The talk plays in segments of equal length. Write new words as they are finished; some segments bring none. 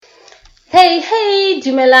Hey,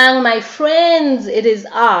 Dumelang, my friends. It is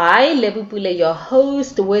I, Lebupule, your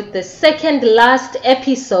host, with the second last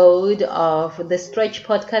episode of the Stretch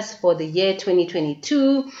podcast for the year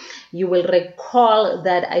 2022. You will recall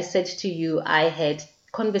that I said to you I had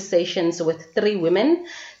conversations with three women,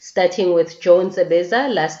 starting with Joan Zabeza,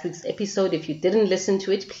 last week's episode. If you didn't listen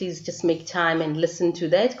to it, please just make time and listen to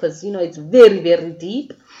that because, it's very, very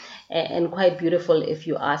deep and quite beautiful if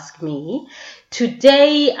you ask me.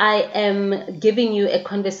 Today I am giving you a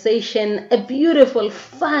conversation, a beautiful,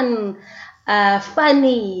 fun,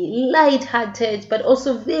 funny, light-hearted, but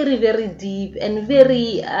also very, very deep and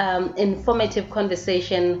very informative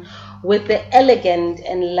conversation with the elegant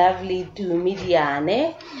and lovely Tumi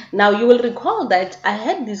Deane. Now, you will recall that I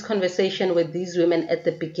had this conversation with these women at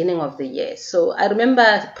the beginning of the year. So I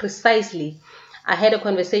remember precisely I had a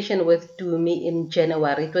conversation with Tumi in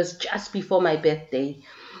January. It was just before my birthday,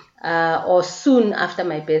 or soon after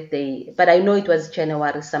my birthday, but I know it was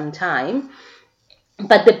January sometime.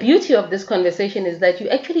 But the beauty of this conversation is that you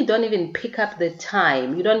actually don't even pick up the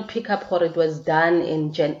time. You don't pick up what it was done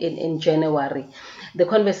in January. The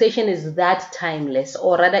conversation is that timeless,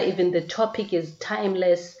 or rather even the topic is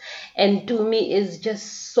timeless, and to me is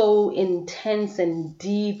just so intense and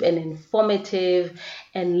deep and informative,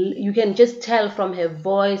 and you can just tell from her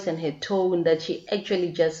voice and her tone that she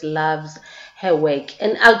actually just loves her work.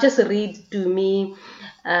 And I'll just read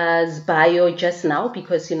Tumi's bio just now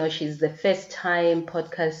because she's the first time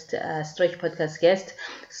Stretch podcast guest,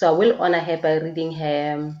 so I will honor her by reading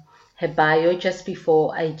her bio just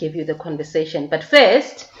before I give you the conversation. But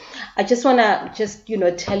first, I just want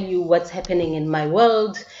to tell you what's happening in my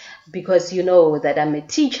world, because you know that I'm a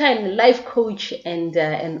teacher and a life coach and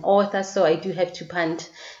an author, so I do have to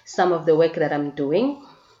punt some of the work that I'm doing.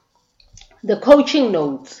 The coaching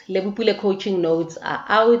notes, Lebupule coaching notes, are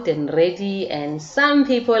out and ready, and some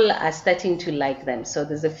people are starting to like them. So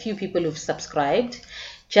there's a few people who've subscribed.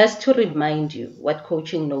 Just to remind you what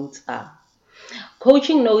coaching notes are.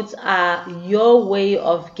 Coaching notes are your way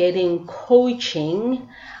of getting coaching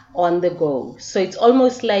on the go. So it's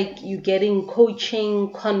almost like you're getting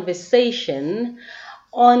coaching conversation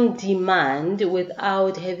on demand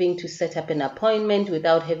without having to set up an appointment,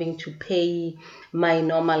 without having to pay my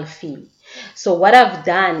normal fee. So what I've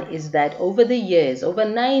done is that over the years, over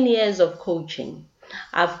 9 years of coaching,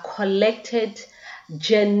 I've collected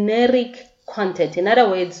generic content. In other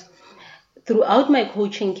words, throughout my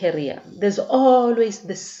coaching career, there's always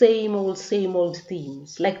the same old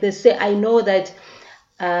themes. Like they say, I know that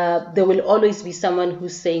there will always be someone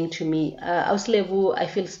who's saying to me, Auslevu, I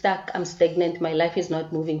feel stuck, I'm stagnant, my life is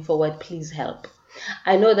not moving forward, please help.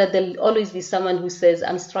 I know that there'll always be someone who says,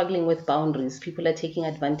 I'm struggling with boundaries, people are taking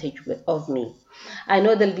advantage of me. I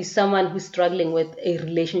know there'll be someone who's struggling with a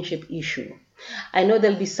relationship issue. I know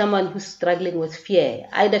there'll be someone who's struggling with fear,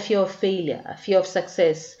 either fear of failure, fear of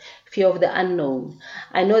success, fear of the unknown.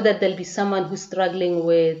 I know that there'll be someone who's struggling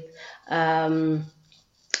with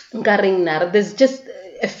there's just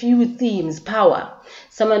a few themes. Power,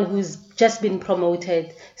 someone who's just been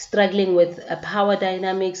promoted, struggling with a power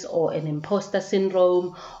dynamics or an imposter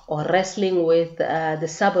syndrome, or wrestling with the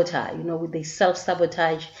sabotage, with the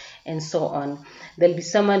self-sabotage and so on. There'll be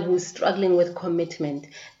someone who's struggling with commitment.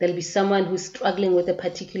 There'll be someone who's struggling with a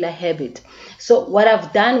particular habit. So what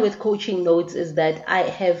I've done with coaching notes is that I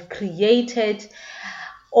have created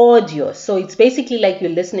audio. So it's basically like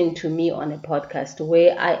you're listening to me on a podcast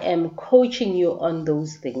where I am coaching you on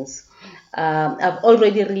those things. I've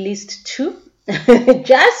already released two,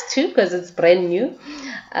 just two, because it's brand new.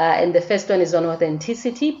 And the first one is on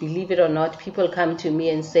authenticity. Believe it or not, people come to me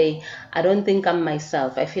and say, I don't think I'm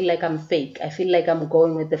myself. I feel like I'm fake. I feel like I'm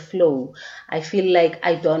going with the flow. I feel like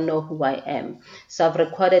I don't know who I am. So I've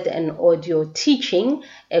recorded an audio teaching,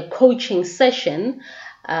 a coaching session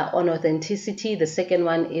on authenticity. The second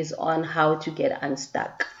one is on how to get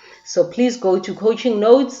unstuck. So please go to coaching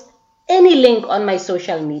notes, any link on my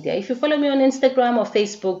social media. If you follow me on Instagram or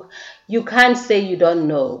Facebook, you can't say you don't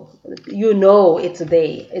know. You know it's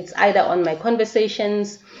there. It's either on my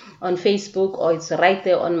conversations on Facebook or it's right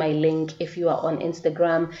there on my link. If you are on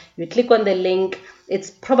Instagram, you click on the link.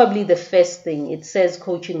 It's probably the first thing. It says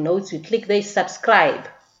coaching notes. You click there, subscribe.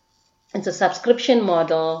 It's a subscription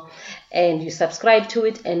model, and you subscribe to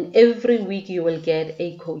it, and every week you will get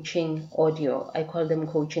a coaching audio. I call them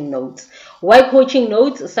coaching notes. Why coaching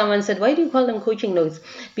notes? Someone said, why do you call them coaching notes?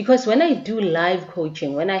 Because when I do live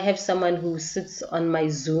coaching, when I have someone who sits on my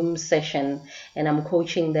Zoom session and I'm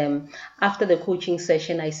coaching them, after the coaching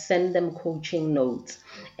session, I send them coaching notes,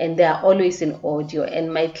 and they are always in audio.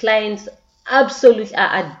 And my clients absolutely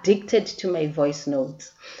are addicted to my voice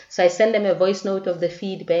notes. So I send them a voice note of the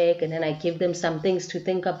feedback, and then I give them some things to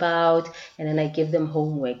think about, and then I give them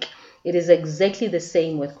homework. It is exactly the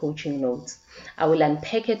same with coaching notes. I will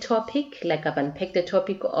unpack a topic, like I've unpacked the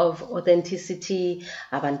topic of authenticity,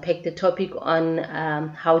 I've unpacked the topic on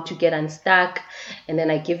how to get unstuck, and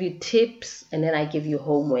then I give you tips, and then I give you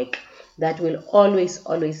homework. That will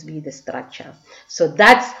always be the structure. So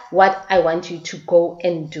that's what I want you to go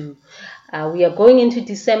and do. We are going into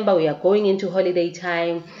December, we are going into holiday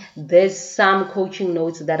time. There's some coaching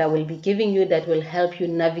notes that I will be giving you that will help you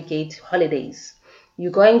navigate holidays.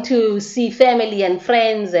 You're going to see family and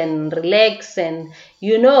friends and relax, and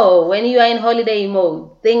when you are in holiday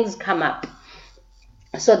mode, things come up.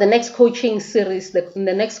 So the next coaching series, the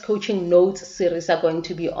next coaching notes series are going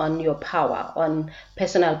to be on your power, on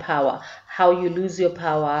personal power, how you lose your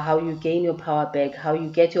power, how you gain your power back, how you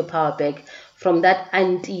get your power back from that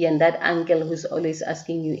auntie and that uncle who's always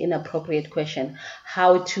asking you inappropriate question,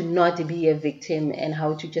 how to not be a victim and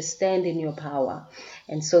how to just stand in your power.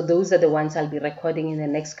 And so those are the ones I'll be recording in the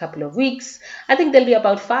next couple of weeks. I think there'll be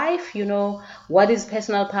about 5, what is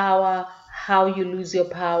personal power, how you lose your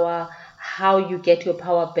power, how you get your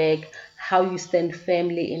power back, how you stand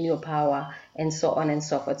firmly in your power, and so on and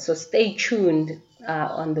so forth. So stay tuned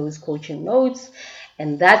on those coaching notes.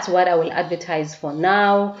 And that's what I will advertise for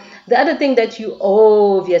now. The other thing that you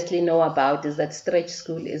obviously know about is that Stretch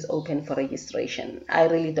School is open for registration. I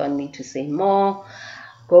really don't need to say more.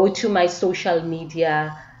 Go to my social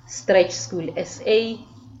media, Stretch School SA.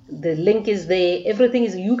 The link is there. Everything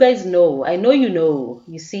is, you guys know. I know you know.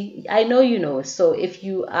 You see, I know you know. So if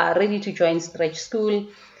you are ready to join Stretch School,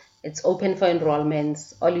 it's open for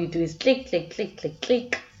enrollments. All you do is click,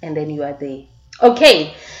 and then you are there.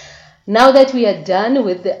 Okay, now that we are done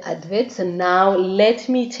with the adverts, now let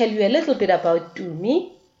me tell you a little bit about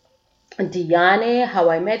Tumi Deane, how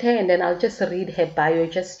I met her, and then I'll just read her bio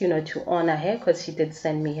just, to honor her, because she did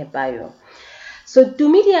send me her bio. So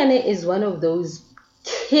Tumi Deane is one of those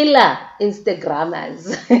killer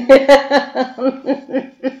Instagrammers.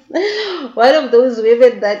 One of those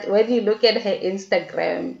women that when you look at her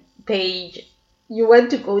Instagram page, you want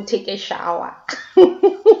to go take a shower.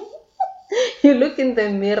 You look in the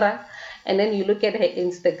mirror and then you look at her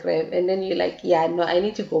Instagram and then you're like, yeah, no, I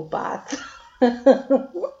need to go bath.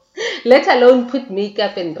 Let alone put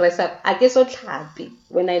makeup and dress up. I get so happy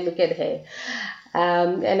when I look at her.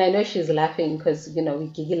 And I know she's laughing because, we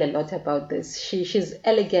giggle a lot about this. She's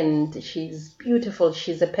elegant, she's beautiful,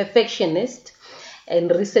 she's a perfectionist.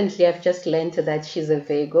 And recently I've just learned that she's a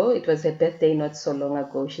Virgo. It was her birthday not so long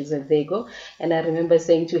ago. She's a Virgo. And I remember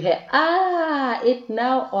saying to her, it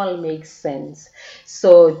now all makes sense.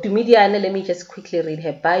 So Tumi Deane, let me just quickly read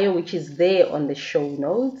her bio, which is there on the show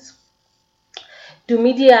notes.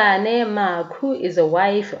 Tumi Deane Makhu is a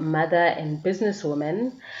wife, mother, and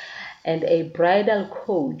businesswoman, and a bridal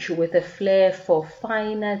coach with a flair for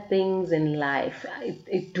finer things in life.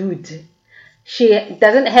 Dude, she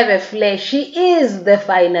doesn't have a flair. She is the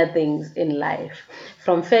finer things in life.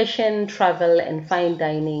 From fashion, travel, and fine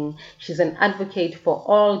dining, she's an advocate for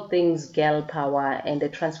all things girl power and a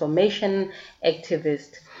transformation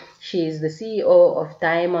activist. She is the CEO of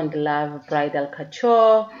Diamond Love Bridal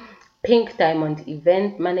Couture, Pink Diamond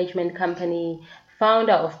Event Management Company,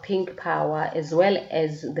 founder of Pink Power, as well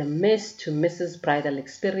as the Miss to Mrs Bridal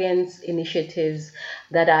Experience initiatives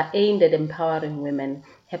that are aimed at empowering women.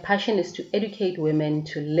 Her passion is to educate women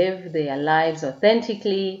to live their lives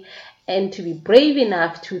authentically and to be brave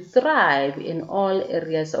enough to thrive in all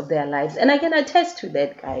areas of their lives. And I can attest to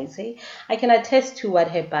that, guys. I can attest to what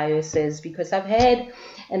her bio says because I've had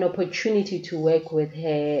an opportunity to work with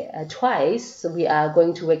her twice. So we are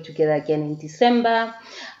going to work together again in December.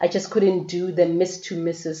 I just couldn't do the Miss to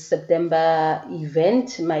Mrs September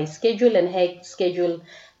event. My schedule and her schedule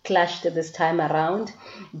clashed this time around.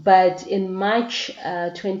 But in March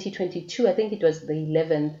 2022, I think it was the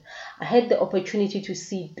 11th, I had the opportunity to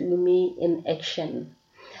see Tumi in action.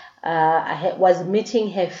 I was meeting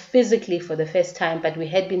her physically for the first time, but we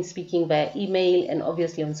had been speaking via email and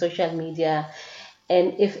obviously on social media.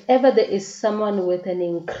 And if ever there is someone with an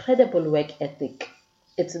incredible work ethic,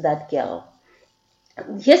 it's that girl.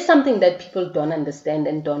 Here's something that people don't understand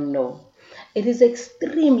and don't know. It is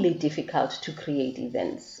extremely difficult to create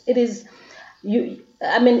events.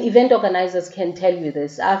 Event organizers can tell you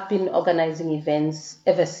this. I've been organizing events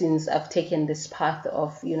ever since I've taken this path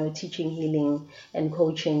of, teaching, healing, and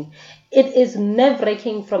coaching. It is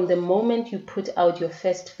nerve-wracking from the moment you put out your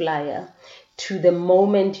first flyer to the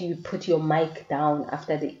moment you put your mic down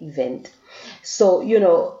after the event. So,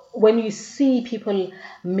 when you see people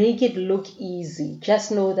make it look easy,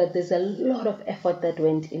 just know that there's a lot of effort that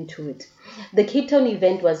went into it. The Cape Town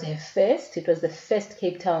event was her first. It was the first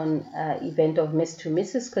Cape Town event of Miss to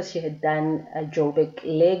Mrs. because she had done a Joburg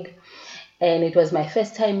leg. And it was my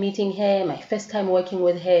first time meeting her, my first time working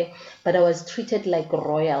with her, but I was treated like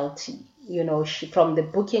royalty. From the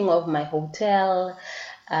booking of my hotel,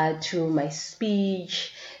 to my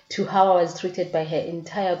speech, to how I was treated by her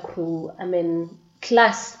entire crew. I mean,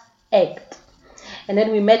 class act. And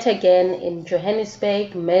then we met again in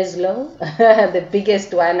Johannesburg, Meslo, the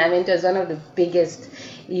biggest one. I mean, it was one of the biggest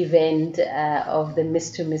event of the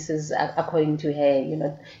Miss to Mrs. According to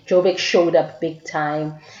her. Joburg showed up big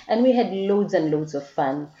time, and we had loads and loads of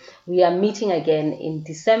fun. We are meeting again in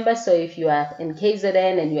December, so if you are in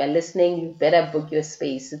KZN and you are listening, you better book your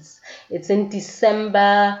space. It's in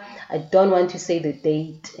December. I don't want to say the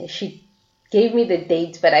date. She gave me the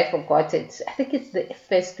date, but I forgot it. I think it's the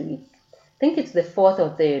first week. I think it's the 4th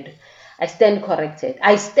or 3rd. I stand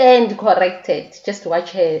corrected. Just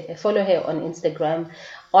watch her, follow her on Instagram.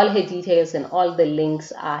 All her details and all the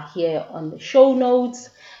links are here on the show notes.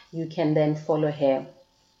 You can then follow her.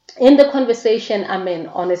 In the conversation, I mean,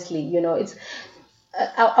 honestly, it's.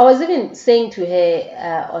 I was even saying to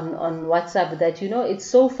her on WhatsApp that, it's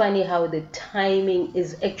so funny how the timing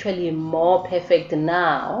is actually more perfect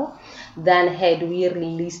now than had we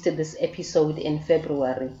released this episode in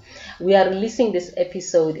February. We are releasing this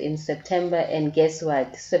episode in September, and guess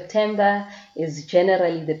what? September is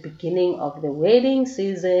generally the beginning of the wedding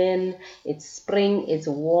season. It's spring, it's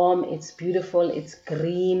warm, it's beautiful, it's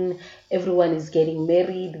green. Everyone is getting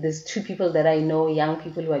married. There's 2 people that I know, young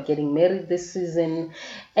people who are getting married this season.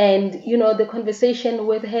 And, the conversation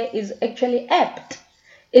with her is actually apt.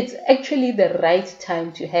 It's actually the right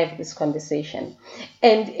time to have this conversation.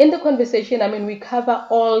 And in the conversation, I mean, we cover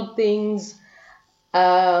all things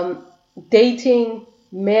dating,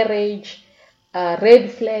 marriage,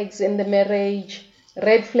 red flags in the marriage,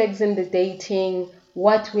 red flags in the dating,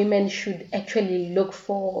 what women should actually look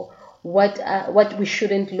for, what we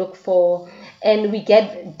shouldn't look for. And we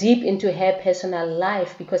get deep into her personal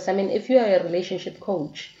life because, I mean, if you are a relationship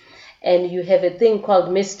coach and you have a thing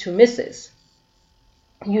called Miss to Mrs.,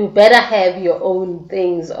 you better have your own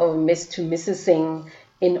things of Miss to Mrs.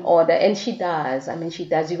 in order. And she does. I mean, she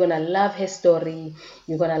does. You're going to love her story.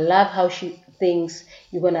 You're going to love how she thinks.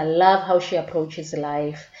 You're going to love how she approaches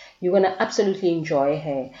life. You're going to absolutely enjoy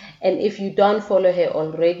her. And if you don't follow her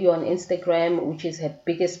already on Instagram, which is her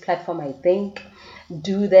biggest platform, I think,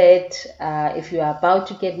 do that. If you are about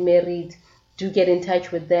to get married, do get in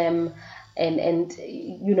touch with them. And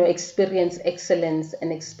experience excellence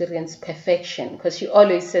and experience perfection, because she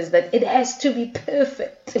always says that it has to be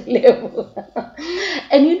perfect. And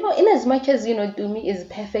in as much as Tumi is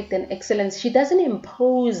perfect and excellence, she doesn't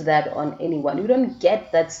impose that on anyone. You don't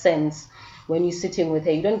get that sense when you're sitting with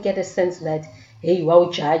her. You don't get a sense that, hey, wow,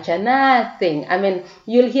 Jaja, nothing. I mean,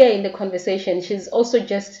 you'll hear in the conversation, she's also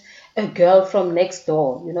just a girl from next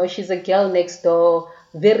door. She's a girl next door,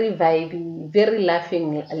 very vibey, very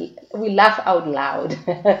laughing. We laugh out loud.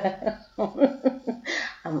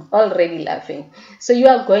 I'm already laughing. So you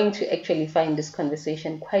are going to actually find this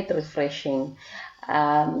conversation quite refreshing,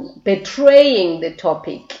 betraying the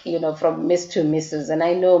topic, from Miss to Mrs. And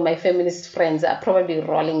I know my feminist friends are probably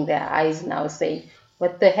rolling their eyes now, saying,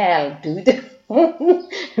 what the hell, dude?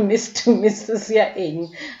 Miss to Mrs. Yeah.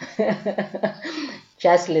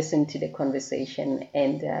 Just listen to the conversation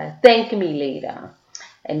and thank me later.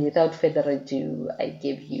 And without further ado, I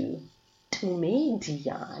give you Tumi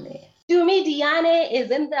Deane. Tumi Deane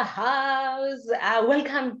is in the house.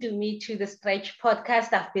 Welcome to me to the Stretch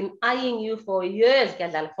Podcast. I've been eyeing you for years,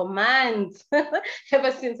 Gandal, for months,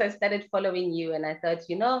 ever since I started following you. And I thought,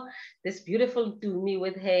 this beautiful Tumi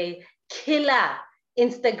with her killer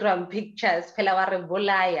Instagram pictures, Pelaware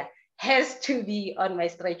Bolaya, has to be on my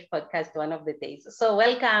Stretch Podcast one of the days. So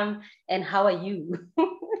welcome, and how are you?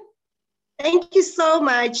 Thank you so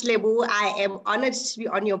much, Lebu. I am honored to be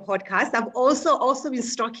on your podcast. I've also been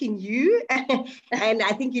stalking you, and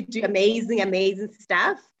I think you do amazing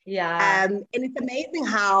stuff. Yeah. And it's amazing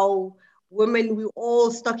how women, we all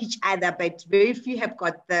stalk each other, but very few have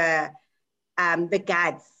got the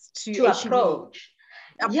guts to approach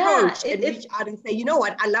and reach out and say, you know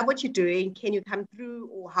what, I love what you're doing. Can you come through,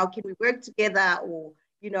 or how can we work together, or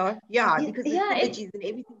because there's synergies in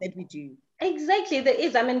everything that we do. Exactly, there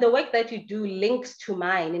is. I mean, the work that you do links to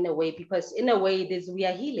mine in a way, because in a way, it is, we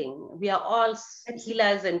are healing. We are all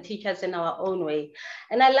healers and teachers in our own way.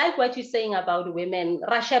 And I like what you're saying about women.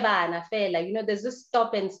 Rashebana, fela, you know, there's this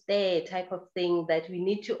stop and stare type of thing that we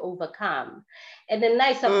need to overcome. And then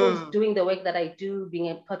I suppose doing the work that I do, being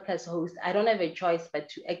a podcast host, I don't have a choice but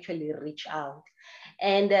to actually reach out.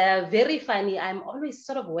 And very funny, I'm always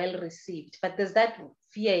sort of well received, but there's that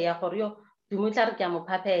fear, yeah, for you. Plus,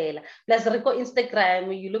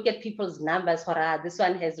 Instagram, you look at people's numbers for this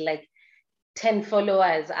one has like 10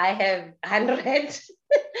 followers. I have 100.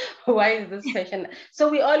 Why is this question? So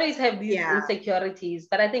we always have these insecurities,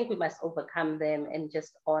 but I think we must overcome them and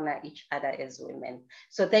just honor each other as women.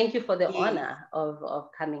 So thank you for the honor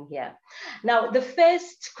of coming here. Now, the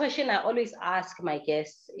first question I always ask my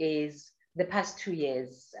guests is the past 2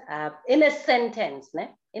 years. In a sentence,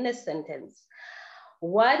 in a sentence,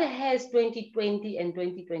 what has 2020 and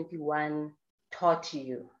 2021 taught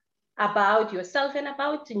you about yourself and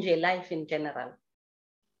about life in general?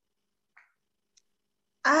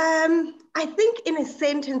 I think in a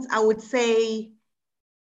sentence, I would say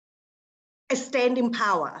a stand in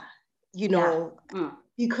power, you know,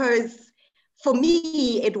 because for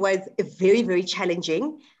me, it was very, very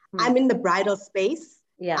challenging. I'm in the bridal space.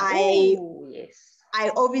 Yeah. I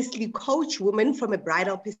obviously coach women from a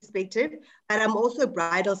bridal perspective, but I'm also a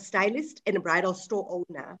bridal stylist and a bridal store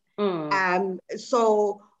owner.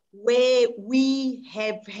 So where we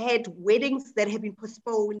have had weddings that have been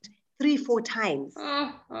postponed 3-4 times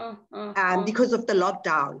because of the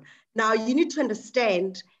lockdown. Now, you need to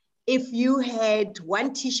understand, if you had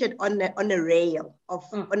one T-shirt on a rail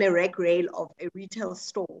on a rack rail of a retail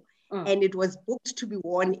store, and it was booked to be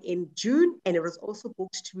worn in June, and it was also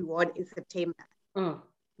booked to be worn in September.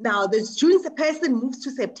 Now, the June person moves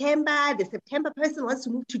to September, the September person wants to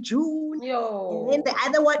move to June. And then the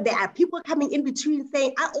other one, there are people coming in between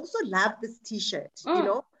saying, I also love this T-shirt, you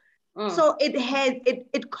know? So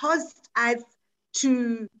it caused us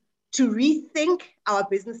to rethink our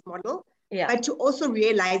business model, but to also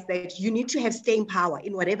realize that you need to have staying power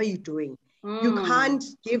in whatever you're doing. You can't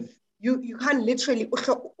you can't literally,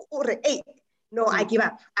 hey, no, I give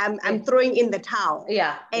up. I'm throwing in the towel.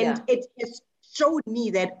 And it showed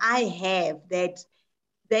me that I have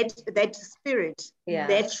that spirit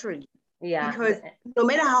naturally. Because no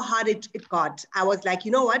matter how hard it got, I was like,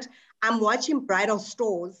 you know what? I'm watching bridal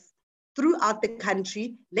stores throughout the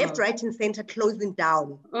country, left, right, and center, closing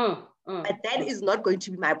down. But that is not going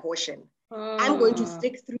to be my portion. I'm going to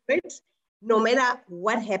stick through it no matter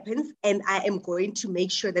what happens, and I am going to make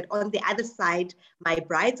sure that on the other side, my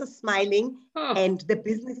brides are smiling and the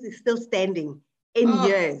business is still standing in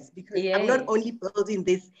years, because I'm not only building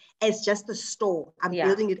this as just a store, I'm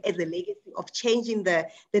building it as a legacy of changing the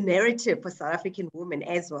narrative for South African women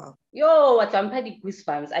as well. Yo, what I'm having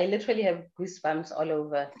goosebumps. I literally have goosebumps all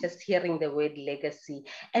over just hearing the word legacy.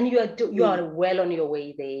 And you are well on your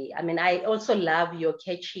way there. I mean, I also love your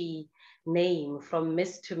catchy name, from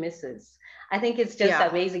Miss to Mrs. I think it's just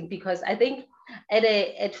amazing, because I think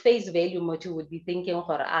at face value, Motu would be thinking,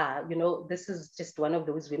 you know, this is just one of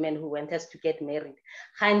those women who want us to get married.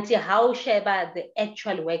 Hanti, how Sheba, the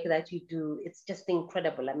actual work that you do, it's just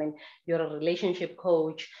incredible. I mean, you're a relationship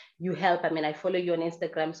coach. You help, I mean, I follow you on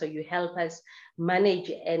Instagram, so you help us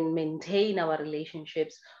manage and maintain our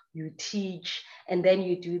relationships. You teach, and then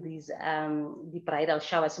you do these the bridal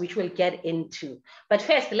showers, which we'll get into. But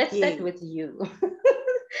first, let's start with you.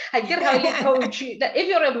 I get how you coach. If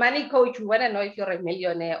you're a money coach, we want to know if you're a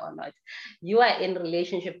millionaire or not. You are in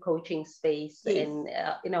relationship coaching space in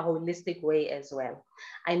a holistic way as well.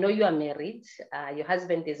 I know you are married. Your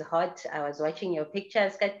husband is hot. I was watching your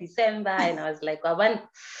pictures at December, and I was like, Waban,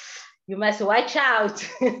 you must watch out.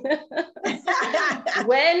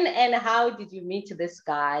 When and how did you meet this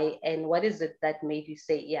guy, and what is it that made you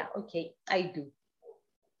say, yeah, okay, I do?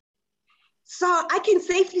 So I can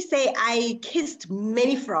safely say I kissed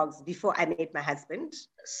many frogs before I met my husband.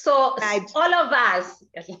 So all of us.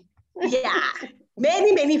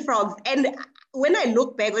 Many, many frogs. And when I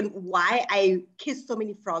look back on why I kissed so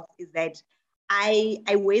many frogs, is that I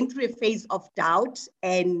went through a phase of doubt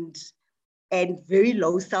and very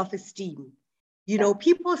low self-esteem. You know,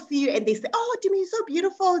 people see you and they say, oh, Tumi, you're so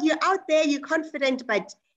beautiful. You're out there, you're confident,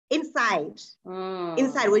 but inside,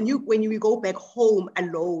 when you go back home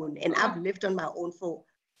alone, and I've lived on my own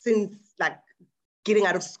since like getting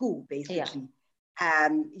out of school, basically.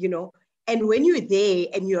 You know, and when you're there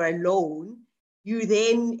and you're alone,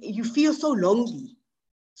 you feel so lonely.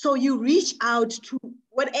 So you reach out to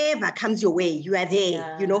whatever comes your way. You are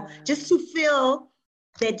there, you know, just to feel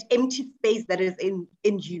that empty space that is in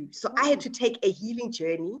you. So I had to take a healing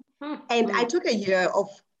journey, and I took a year of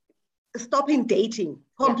stopping dating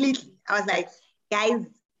completely. I was like, guys,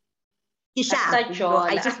 I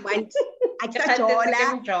just want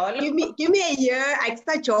give me a year, right.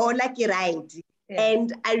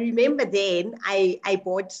 And I remember then I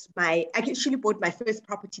actually bought my first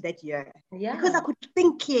property that year because I could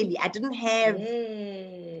think clearly. I didn't have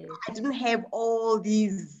all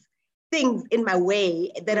these things in my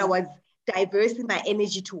way that I was diverting my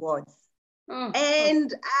energy towards.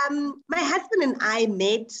 And my husband and I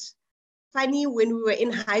met, funny, when we were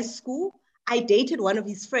in high school. I dated one of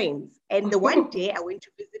his friends, and the one day I went to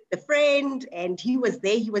visit the friend, and he was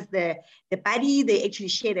there. He was the buddy. They actually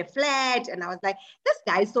shared a flat, and I was like, this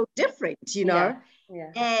guy is so different,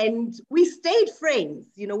 And we stayed friends.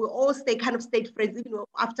 We all stayed friends. Even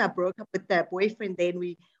after I broke up with the boyfriend, then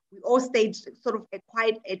we all stayed sort of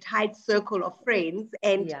quite a tight circle of friends,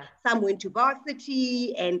 and some went to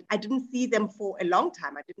varsity, and I didn't see them for a long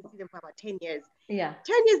time. I didn't see them for about 10 years. 10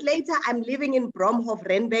 years later, I'm living in Bromhof,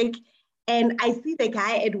 Randburg, and I see the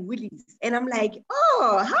guy at Woolies, and I'm like,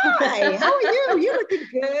 oh, hi, how are you? You're looking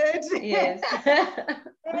good. Yes.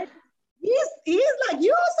 he's like,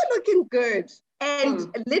 you're also looking good.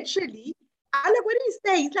 And literally, I'm like, where do you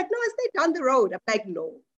stay? He's like, no, I stay down the road. I'm like,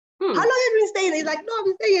 no. How long have you been staying? He's like, no, I've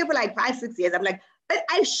been staying here for like 5-6 years. I'm like, but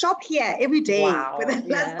I shop here every day for the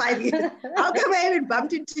last 5 years. How come I haven't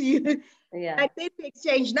bumped into you? And then we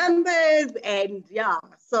exchange numbers, and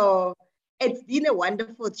so it's been a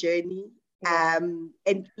wonderful journey. And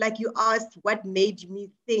like you asked, what made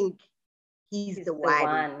me think he's the one?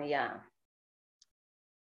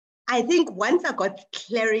 I think once I got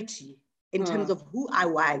clarity in terms of who I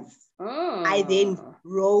was, I then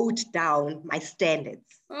wrote down my standards.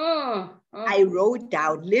 I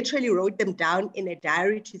literally wrote them down in a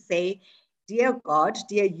diary to say, dear God,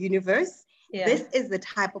 dear universe, this is the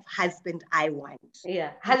type of husband I want.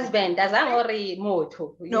 Husband, as I'm already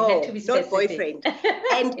motto. No, had to be not boyfriend.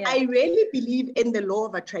 And I really believe in the law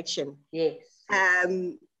of attraction. Yes.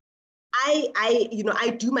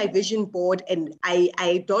 I do my vision board, and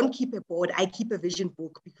I don't keep a board. I keep a vision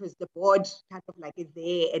book because the board kind of like is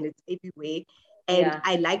there and it's everywhere. And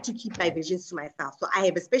I like to keep my visions to myself. So I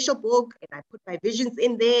have a special book, and I put my visions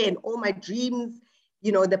in there, and all my dreams,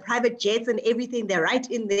 the private jets and everything, they're right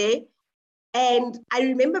in there. And I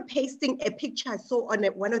remember pasting a picture I saw on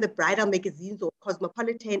one of the bridal magazines or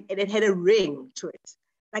Cosmopolitan, and it had a ring to it,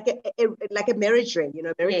 like a marriage ring,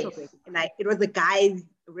 marital ring. And it was a guy's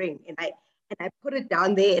ring, and I put it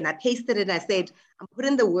down there, and I pasted it, and I said, I'm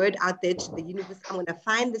putting the word out there to the universe. I'm going to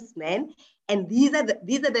find this man, and these are the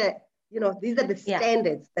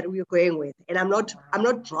standards that we're going with. And I'm not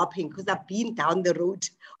dropping, because I've been down the road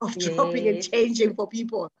of dropping and changing for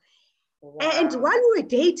people. And while we were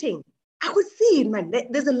dating, I could see,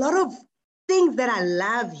 there's a lot of things that I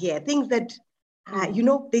love here, things that,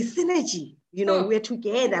 there's synergy. We're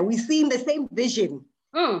together. We see in the same vision.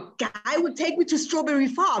 Guy would take me to strawberry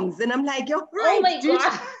farms, and I'm like, you're right, oh my dude.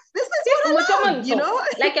 God. This is what I love,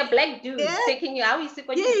 Like a black dude taking you out.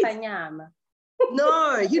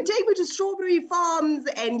 No, you take me to strawberry farms,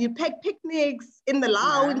 and you pack picnics in the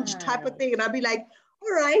lounge type of thing. And I'll be like,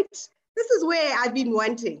 all right, this is where I've been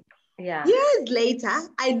wanting. Years later,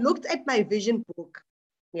 I looked at my vision book.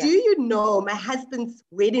 Do you know my husband's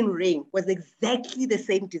wedding ring was exactly the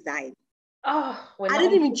same design? I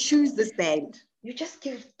didn't even choose this band. You just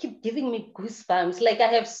keep giving me goosebumps. Like, I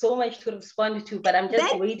have so much to respond to, but I'm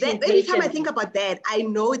just waiting. Every time I think about that, I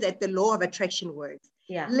know that the law of attraction works.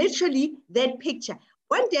 Literally, that picture.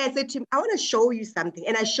 One day I said to him, I want to show you something.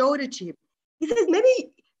 And I showed it to him. He says,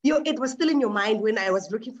 maybe it was still in your mind when I was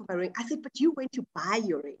looking for my ring. I said, but you went to buy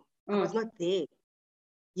your ring. I was not there.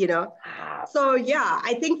 So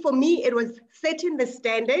I think for me, it was setting the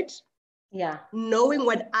standard, knowing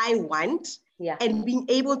what I want, and being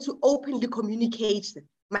able to openly communicate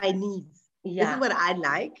my needs. This is what I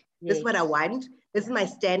like. This is what I want. This is my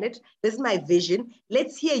standard. This is my vision.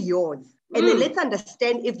 Let's hear yours. And then let's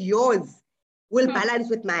understand if yours will balance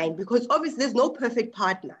with mine, because obviously there's no perfect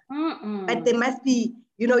partner. But there must be,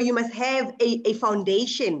 you must have a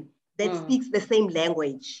foundation that speaks the same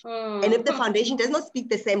language. And if the foundation does not speak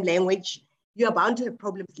the same language, you are bound to have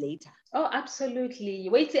problems later. Oh, absolutely.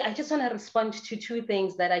 Wait, I just want to respond to two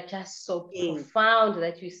things that are just so profound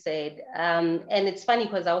that you said. And it's funny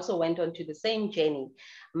because I also went on to the same journey.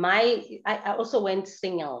 I also went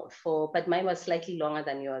single but mine was slightly longer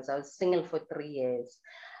than yours. I was single for 3 years.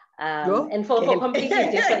 And for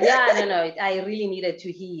completely different, I really needed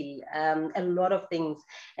to heal a lot of things.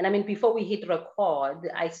 And I mean, before we hit record,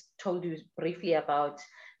 I told you briefly about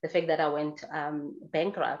the fact that I went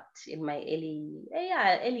bankrupt in my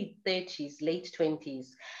early 30s, late 20s.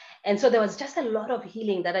 And so there was just a lot of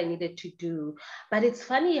healing that I needed to do. But it's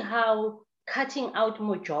funny how cutting out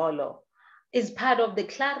mojolo is part of the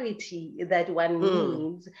clarity that one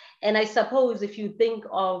needs. And I suppose if you think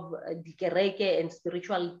of dikereke and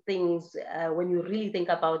spiritual things, when you really think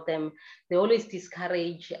about them, they always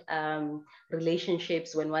discourage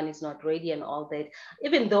relationships when one is not ready and all that.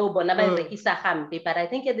 Even though but I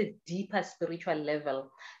think at the deeper spiritual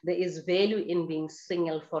level, there is value in being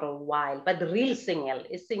single for a while. But the real single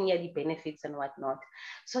is seeing the benefits and whatnot,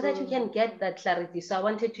 so that you can get that clarity. So I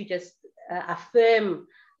wanted to just affirm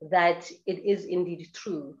that it is indeed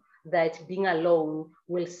true that being alone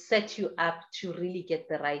will set you up to really get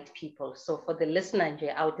the right people. So for the listener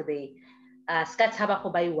out there,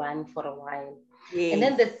 skathaba one for a while. Yes. And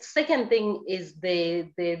then the second thing is the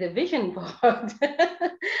vision board.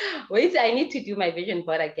 Wait, I need to do my vision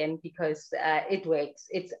board again because it works.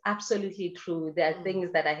 It's absolutely true. There are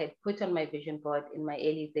things that I had put on my vision board in my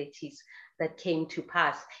early 30s that came to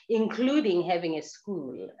pass, including having a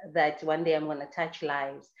school that one day I'm going to touch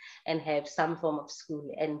lives and have some form of school.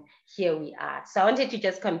 And here we are. So I wanted to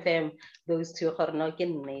just confirm those two.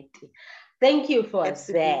 Thank you for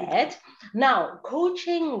that. Now,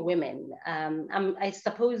 coaching women. I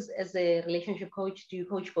suppose as a relationship coach, do you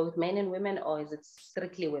coach both men and women, or is it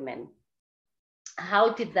strictly women?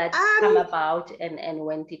 How did that come about, and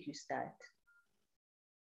when did you start?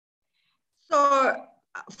 So,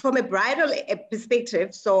 from a bridal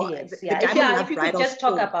perspective, so yes, if you could just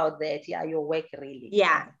talk about that, your work really.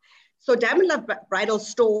 Yeah. So Diamond Love Bridal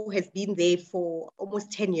Store has been there for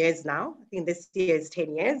almost 10 years now. I think this year is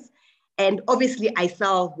 10 years. And obviously I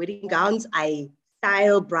sell wedding gowns. I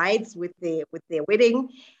style brides with their wedding.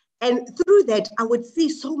 And through that, I would see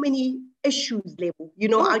so many issues, Lebo. You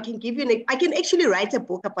know, I can give you, I can actually write a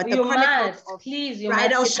book about the chronicles of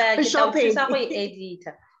bridal shopping.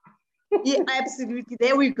 Yeah, absolutely.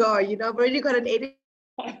 There we go. You know, I've already got an editor.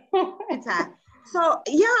 So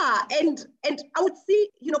yeah, and I would see,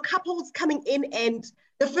 you know, couples coming in, and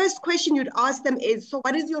the first question you'd ask them is, so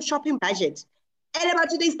what is your shopping budget? And about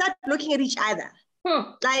they start looking at each other.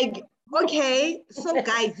 Like, okay, so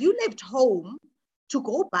guys, you left home to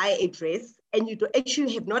go buy a dress and you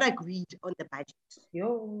actually have not agreed on the budget.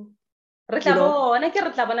 Yo. So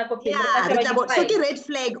red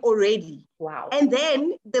flag already. Wow. And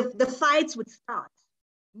then the fights would start.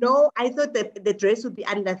 No, I thought that the dress would be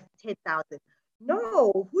under 10,000.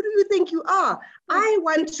 No, who do you think you are? I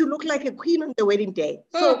want to look like a queen on the wedding day.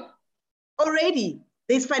 So already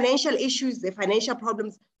there's financial issues, there's financial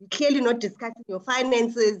problems. You're clearly not discussing your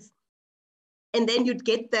finances. And then you'd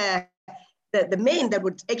get the men that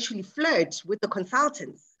would actually flirt with the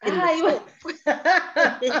consultants in the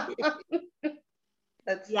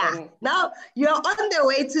That's funny. Now you're on the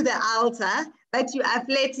way to the altar, but you are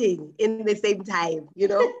flirting in the same time, you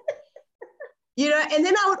know? You know, and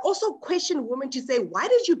then I would also question women to say, why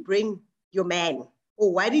did you bring your man?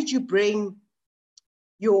 Or why did you bring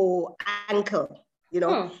your uncle? You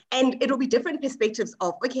know, and it'll be different perspectives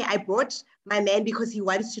of, okay, I brought my man because he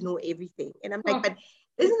wants to know everything. And I'm like, but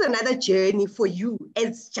this is another journey for you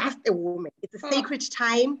as just a woman. It's a sacred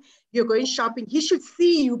time. You're going shopping. He should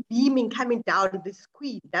see you beaming, coming down this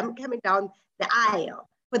queen, coming down the aisle.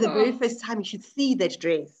 For the very first time, you should see that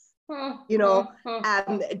dress. You know,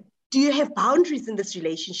 do you have boundaries in this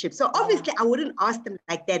relationship? So obviously I wouldn't ask them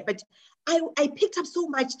like that, but I picked up so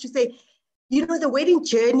much to say, you know, the wedding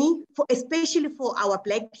journey, especially for our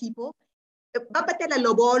Black people,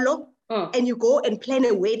 and you go and plan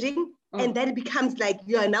a wedding, and then it becomes like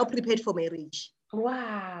you are now prepared for marriage.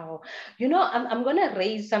 Wow. You know, I'm going to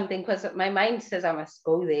raise something because my mind says I must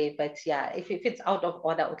go there. But yeah, if it's out of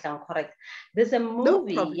order, correct. There's a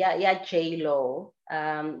movie, J-Lo,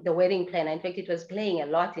 The Wedding Planner. In fact, it was playing a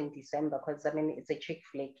lot in December because, I mean, it's a chick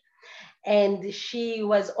flick. And she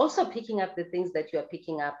was also picking up the things that you're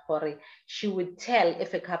picking up, Hori. She would tell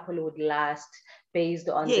if a couple would last based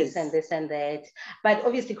on this and this and that. But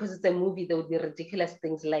obviously, because it's a movie, there would be ridiculous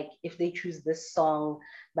things like if they choose this song,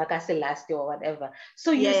 Bakase last year or whatever.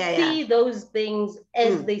 So you see those things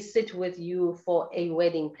as they sit with you for a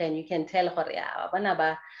wedding plan. You can tell, Hori,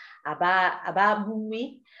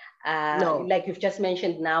 like you've just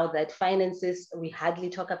mentioned now that finances, we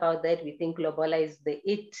hardly talk about that. We think Lobola is the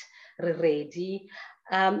it ready.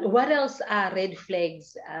 What else are red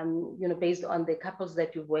flags, you know, based on the couples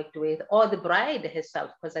that you've worked with or the bride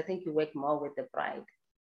herself? Because I think you work more with the bride.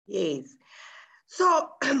 Yes. So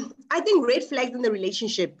I think red flags in the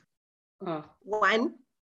relationship. One,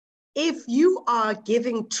 if you are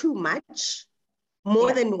giving too much,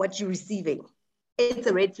 more than what you're receiving. it's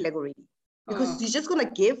a red flag already. Because you're just going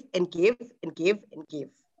to give and give and give and give,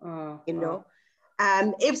 you know.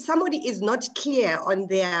 If somebody is not clear on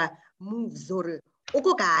their moves or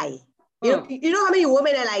guy, you know how many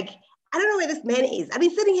women are like, I don't know where this man is. I've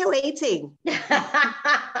been sitting here waiting.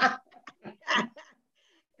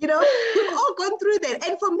 You know, we've all gone through that.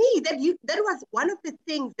 And for me, that was one of the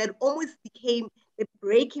things that almost became the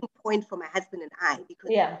breaking point for my husband and I,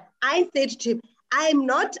 because I said to him, I'm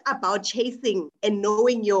not about chasing and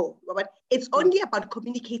knowing but it's only about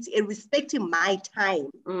communicating and respecting my time,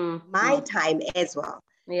 time as well.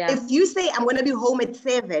 Yeah. If you say I'm going to be home at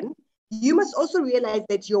 7, you must also realize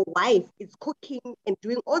that your wife is cooking and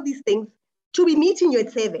doing all these things to be meeting you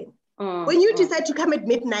at 7. When you decide to come at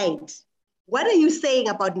midnight, what are you saying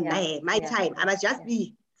about my time? I must just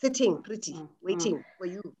be sitting pretty, waiting for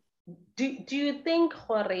you. Do you think,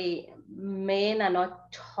 Jorge, men are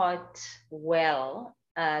not taught well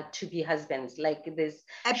to be husbands? Like this,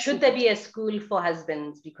 should there be a school for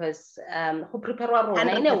husbands? Because who prepare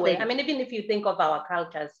in a way? I mean, even if you think of our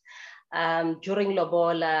cultures, during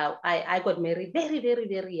Lobola, I got married very, very,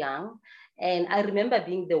 very young. And I remember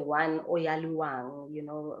being the one Oyaluang, you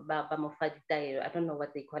know, I don't know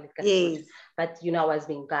what they call it, but, you know, I was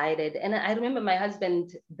being guided. And I remember my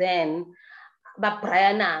husband then, but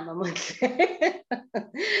Brian, I am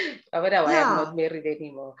not married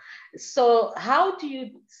anymore. So how do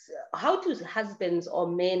husbands or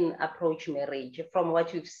men approach marriage from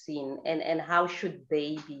what you've seen, and how should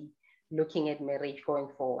they be looking at marriage going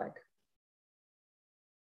forward?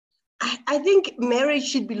 I think marriage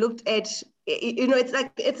should be looked at, you know, it's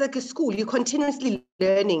like a school. You're continuously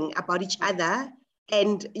learning about each other,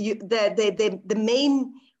 and the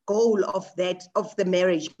main goal of the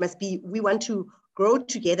marriage must be, we want to grow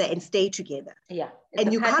together and stay together. Yeah.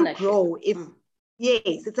 And you can't grow if yes,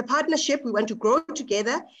 it's a partnership. We want to grow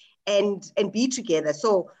together and be together.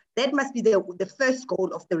 So that must be the first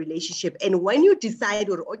goal of the relationship. And when you decide,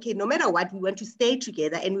 okay, no matter what, we want to stay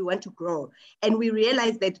together and we want to grow. And we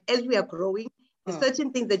realize that as we are growing, there's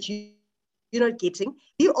certain things that you're not getting,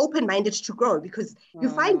 be open-minded to grow, because you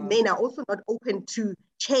find men are also not open to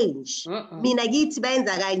change. Mina githi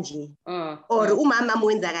bayenza kanje, or umama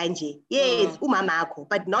mwenza kanje. Yes, umamako,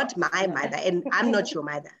 but not my mother, and I'm not your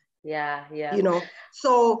mother. Yeah. You know,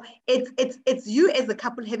 so it's you as a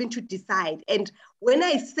couple having to decide. And when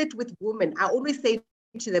I sit with women, I always say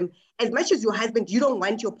to them, as much as your husband, you don't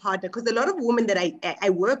want your partner, because a lot of women that I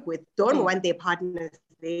work with don't want their partners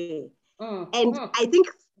there. And I think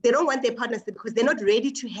they don't want their partners there because they're not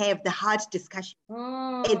ready to have the hard discussion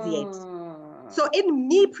as yet. So in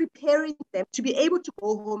me preparing them to be able to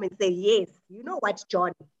go home and say, yes, you know what,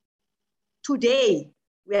 John, today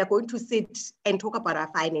we are going to sit and talk about our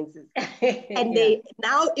finances. And they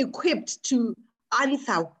now equipped to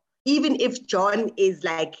answer, even if John is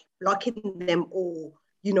like blocking them or,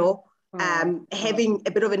 you know, having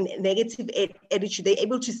a bit of a negative attitude. They're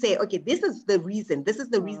able to say, okay, this is the reason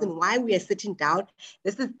why we are sitting down.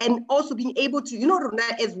 And also being able to, you know,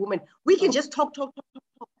 as women, we can just talk.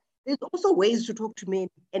 There's also ways to talk to men,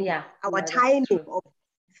 and our timing of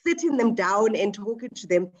sitting them down and talking to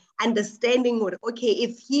them, understanding what, okay,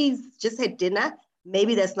 if he's just had dinner,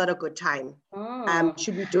 maybe that's not a good time.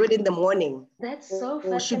 Should we do it in the morning? That's so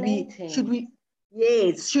fascinating. Should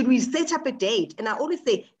we set up a date? And I always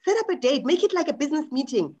say, set up a date, make it like a business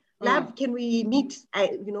meeting. Love, can we meet?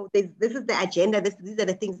 You know, this is the agenda. These are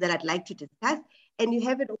the things that I'd like to discuss. And you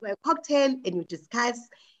have it over a cocktail and you discuss.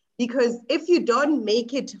 Because if you don't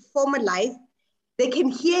make it formalized, they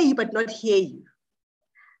can hear you but not hear you.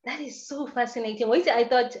 That is so fascinating. Wait, I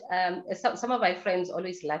thought some of my friends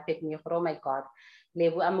always laugh at me. Oh my God,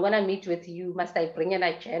 Lebu, I'm going to meet with you. Must I bring an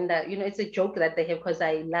agenda? You know, it's a joke that they have because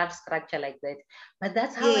I love structure like that. But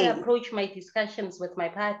that's how I approach my discussions with my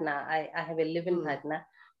partner. I have a living partner.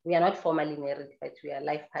 We are not formally married, but we are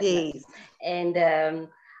life partners. And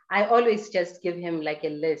I always just give him like a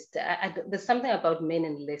list. There's something about men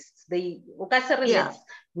and lists. We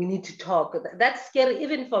need to talk. That's scary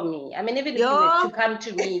even for me. I mean, even if you were to come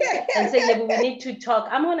to me and say, we need to talk,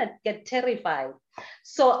 I'm going to get terrified.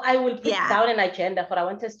 So I will put down an agenda for, I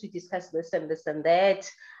want us to discuss this and this and that.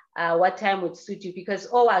 What time would suit you? Because,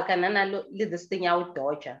 I can leave this thing out,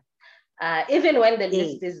 Dodger. Even when the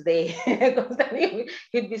list is there, because then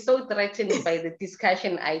he'd be so threatened by the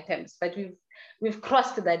discussion items. But we've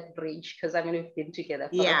crossed that bridge because I mean we've been together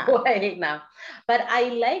for a while now. But I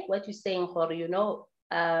like what you're saying, Jorge. You know,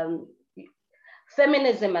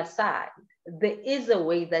 feminism aside, there is a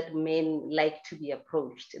way that men like to be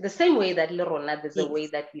approached. The same way that Lorona, there's a way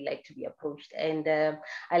that we like to be approached. And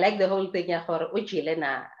I like the whole thing.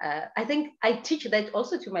 I think I teach that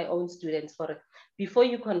also to my own students. Before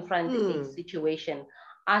you confront a situation,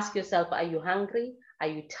 ask yourself, are you hungry? Are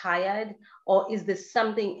you tired? Or is there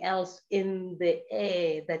something else in the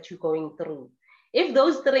air that you're going through? If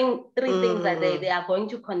those three things are there, they are going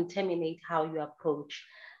to contaminate how you approach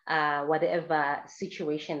whatever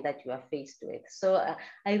situation that you are faced with. So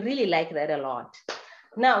I really like that a lot.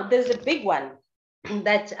 Now, there's a big one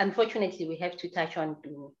that unfortunately we have to touch on.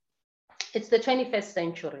 It's the 21st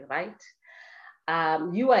century, right?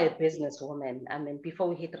 You are a businesswoman. I mean, before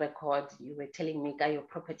we hit record, you were telling me about your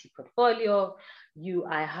property portfolio. You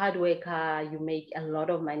are a hard worker. You make a lot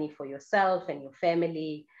of money for yourself and your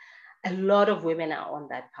family. A lot of women are on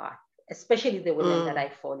that path, especially the women that I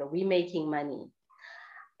follow. We're making money.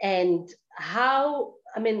 And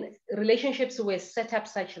relationships were set up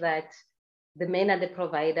such that the men are the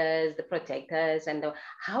providers, the protectors, and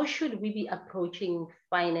how should we be approaching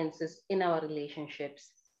finances in our relationships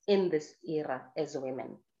in this era as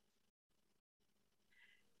women?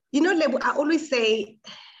 You know, Lebu, I always say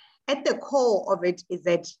at the core of it is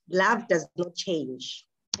that love does not change.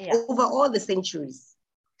 Yeah. Over all the centuries,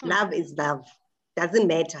 love is love. Doesn't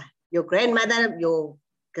matter. Your grandmother, your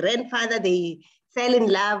grandfather, they fell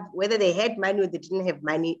in love, whether they had money or they didn't have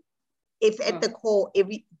money. If at the core,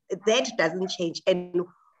 that doesn't change. And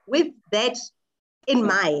with that in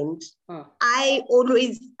mind, I'm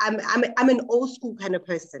an old school kind of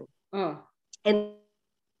person. And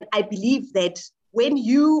I believe that when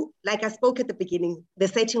you, like I spoke at the beginning, the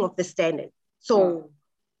setting of the standard. So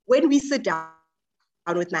when we sit down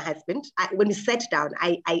with my husband, when we sat down,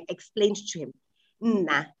 I explained to him,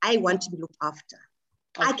 I want to be looked after.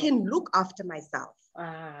 Okay. I can look after myself.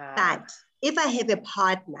 But if I have a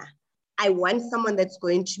partner, I want someone that's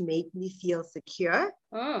going to make me feel secure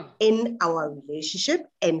in our relationship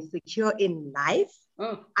and secure in life.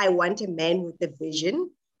 I want a man with a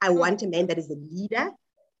vision. I want a man that is a leader.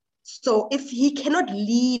 So if he cannot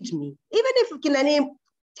lead me, even if we can name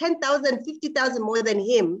 10,000, 50,000 more than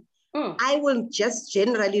him, I will just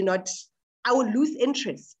generally I will lose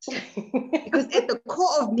interest. Because at the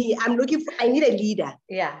core of me, I need a leader.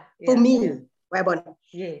 For me.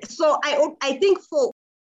 Yeah. So I think for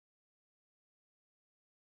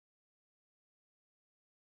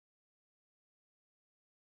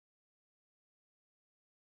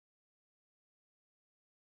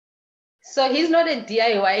So he's not a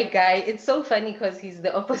DIY guy. It's so funny because he's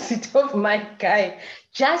the opposite of my guy.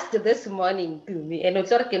 Just this morning,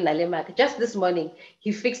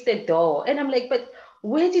 he fixed the door. And I'm like, but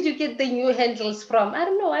where did you get the new handles from? I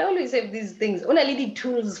don't know. I always have these things. Only the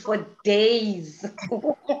tools for days.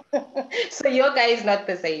 So your guy is not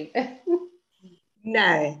the same.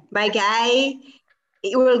 No, my guy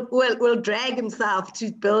will drag himself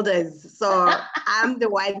to builders. So I'm the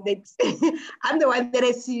one that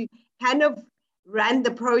has to kind of run the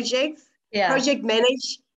projects, project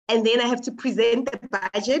manage, and then I have to present the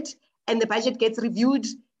budget, and the budget gets reviewed,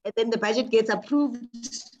 and then the budget gets approved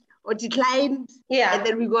or declined, and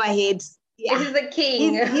then we go ahead. He's the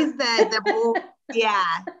king. He's the more,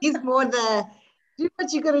 he's more the, do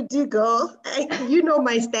what you gotta do, girl. You know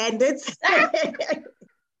my standards.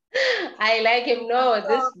 I like him. No,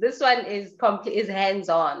 this one is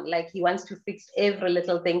hands-on. Like he wants to fix every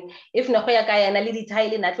little thing. If if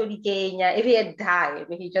he had time,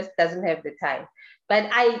 he just doesn't have the time. But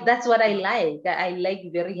that's what I like. I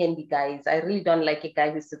like very handy guys. I really don't like a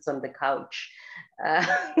guy who sits on the couch.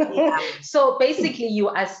 So basically you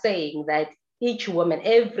are saying that each woman,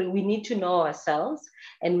 we need to know ourselves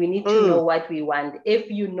and we need to know what we want.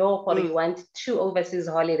 If you know what you want 2 overseas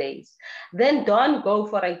holidays, then don't go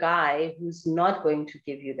for a guy who's not going to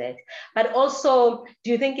give you that. But also,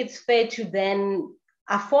 do you think it's fair to then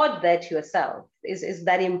afford that yourself? Is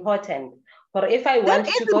that important? Or if I want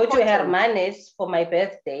to go to Hermanes for my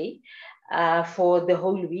birthday, for the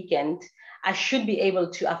whole weekend, I should be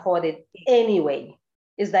able to afford it anyway.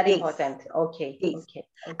 Is that important? Okay. Okay.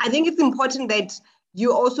 I think it's important that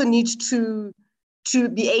you also need to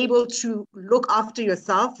be able to look after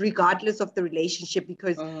yourself regardless of the relationship,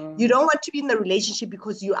 because you don't want to be in the relationship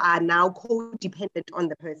because you are now codependent on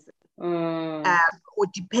the person or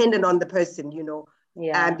dependent on the person,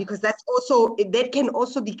 because that can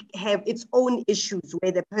also have its own issues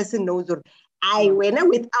where the person knows, or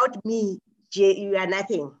without me, you are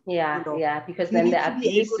nothing. Because then the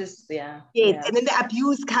abuse is, and then the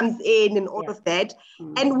abuse comes in and all of that.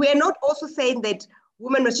 And we're not also saying that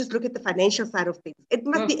women must just look at the financial side of things. It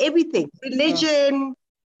must be everything, religion,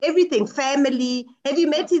 everything, family. Have you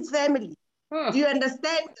met his family? Do you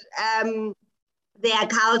understand their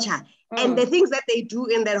culture and the things that they do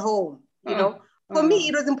in their home? You know, for me,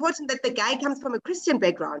 it was important that the guy comes from a Christian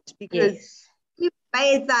background because if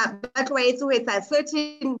it's a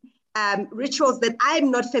certain rituals that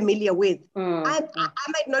I'm not familiar with, I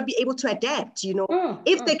might not be able to adapt, you know.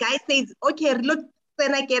 If the guy says, okay, look,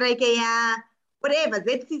 whatever,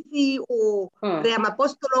 ZCC or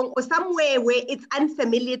Apostolong or somewhere where it's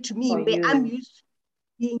unfamiliar to me, where I'm used to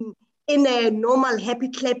being in a normal, happy,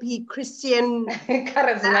 clappy Christian.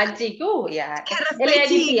 Charismatic, charismatic.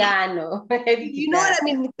 Piano. You know what I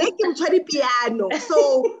mean? Take him to the piano.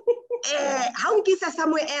 So, how is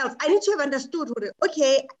somewhere else? I need to have understood,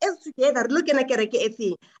 okay, else together, looking at a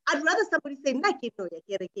thing. I'd rather somebody say,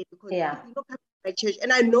 because you know, my church.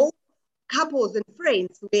 And I know couples and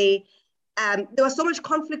friends where there was so much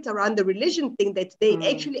conflict around the religion thing that they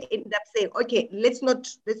actually ended up saying, okay, let's not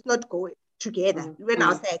go together. When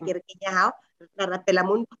I say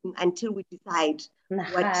until we decide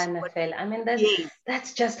what I mean,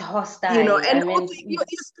 that's just hostile. You know, and also your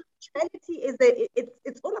spirituality is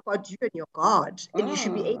it's all about you and your God, and you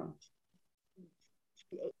should be able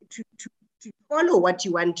to follow what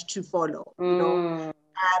you want to follow. You know,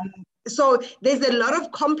 so there's a lot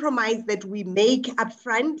of compromise that we make up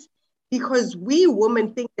front because we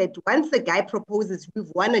women think that once the guy proposes,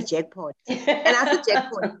 we've won a jackpot, and that's a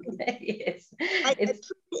jackpot. Yes,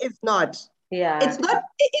 it's not. Yeah, it's not.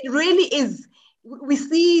 It really is. We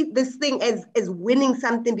see this thing as winning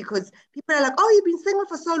something because people are like, oh, you've been single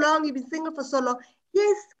for so long. You've been single for so long.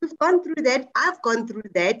 Yes, we've gone through that. I've gone through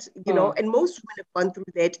that, you know, and most women have gone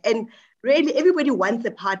through that. And really, everybody wants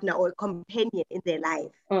a partner or a companion in their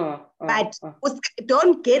life. But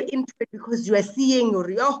don't get into it because you are seeing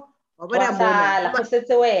Rio. Yes,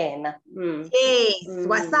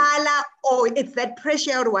 wasala, or it's that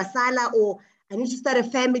pressure, or wasala, or I need to start a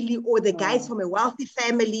family, or the guy's from a wealthy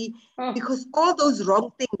family, because all those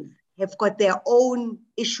wrong things have got their own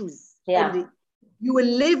issues. Yeah. And you will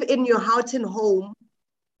live in your house and home,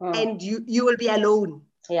 and you will be alone.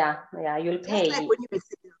 Yeah, you'll pay. Just like when you were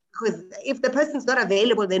single, because if the person's not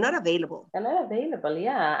available, they're not available. They're not available,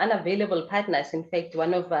 yeah. Unavailable partners. In fact,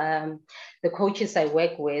 one of the coaches I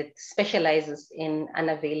work with specializes in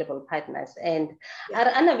unavailable partners. And our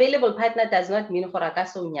unavailable partner does not mean for a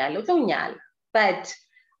but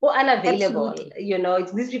unavailable. Absolutely. You know,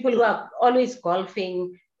 it's these people who are always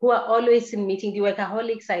golfing, who are always in meeting. The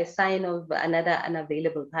workaholics are a sign of another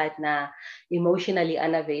unavailable partner, emotionally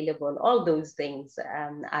unavailable. All those things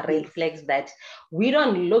are red flags that we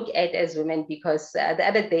don't look at as women because the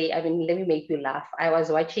other day, I mean, let me make you laugh. I was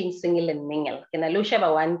watching Single and Mingle. And I look at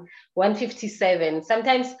 157.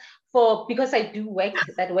 Sometimes because I do work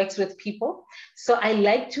that works with people. So I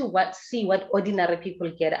like to see what ordinary people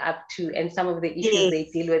get up to and some of the issues they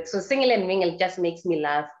deal with. So Single and Mingle just makes me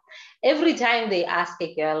laugh. Every time they ask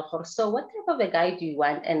a girl, so what type of a guy do you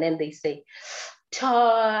want? And then they say,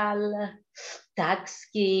 tall, dark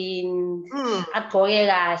skinned,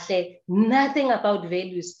 nothing about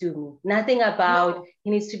values to me. Nothing about he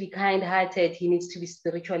needs to be kind-hearted, he needs to be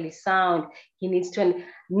spiritually sound, he needs to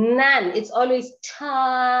none. It's always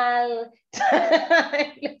tall.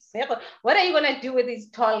 What are you gonna do with his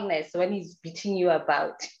tallness when he's beating you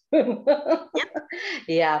about?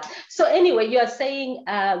 Yeah. So anyway, you are saying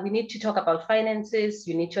we need to talk about finances.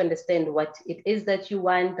 You need to understand what it is that you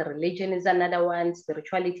want. The religion is another one.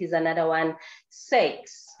 Spirituality is another one.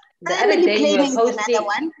 Sex. The family other day planning you were posting. Is another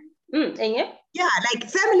one. Yeah, like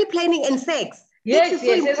family planning and sex. Yes.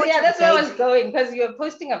 Yeah, that's where I was going because you're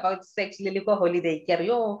posting about sex, Liliko holiday.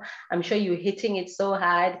 I'm sure you're hitting it so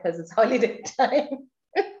hard because it's holiday time.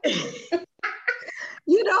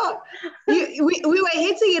 You know, we were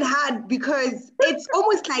hitting it hard because it's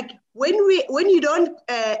almost like when you don't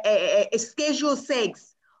schedule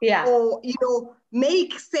sex, or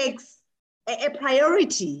make sex a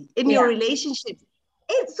priority in your relationship,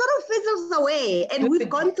 it sort of fizzles away. And we've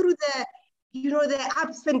gone through the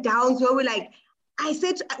ups and downs where we're like,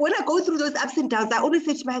 when I go through those ups and downs, I always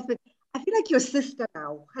say to my husband, I feel like your sister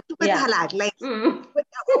now. Like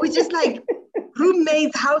we're just like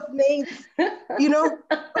roommates, housemates,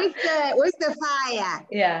 where's the fire?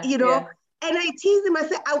 And I tease him, I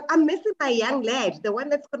say, I'm missing my young lad, the one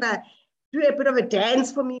that's gonna do a bit of a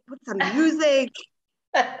dance for me, put some music.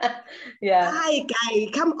 Hi, guy,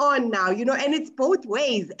 come on now, and it's both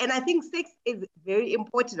ways. And I think sex is very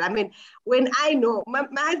important. I mean, when I know, my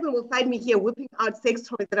husband will find me here whipping out sex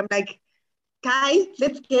toys, and I'm like, guy,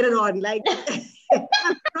 let's get it on. Like, I'm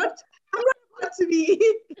not about to be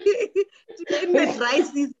in the dry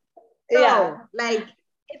season. So, like,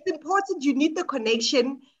 it's important. You need the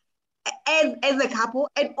connection. as a couple,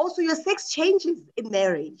 and also your sex changes in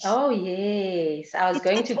marriage. Oh yes, I was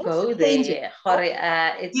going to go changes. there.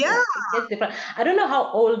 It gets different. I don't know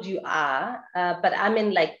how old you are, but I'm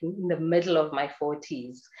in the middle of my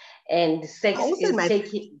 40s, and sex is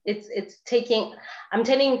taking. It's taking. I'm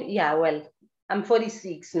turning. Yeah, well, I'm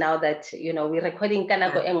 46 now. That we're recording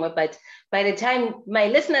Kanako Engwe, but by the time my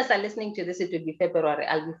listeners are listening to this, it will be February.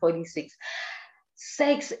 I'll be 46.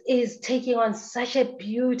 Sex is taking on such a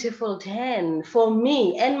beautiful turn for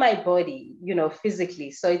me and my body,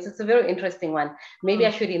 physically. So it's a very interesting one. Maybe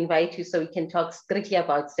I should invite you so we can talk strictly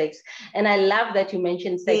about sex. And I love that you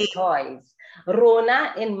mentioned sex toys.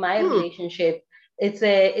 Rona, in my relationship,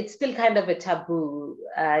 it's still kind of a taboo.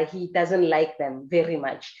 He doesn't like them very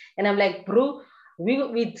much. And I'm like, bro,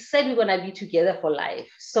 we said we're going to be together for life.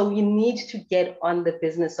 So we need to get on the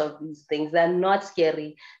business of these things. They're not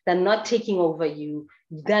scary. They're not taking over you.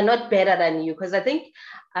 They're not better than you. Because I think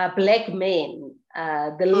Black men,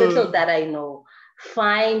 the little that I know,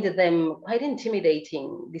 find them quite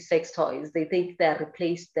intimidating, the sex toys. They think they're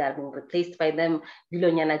being replaced by them.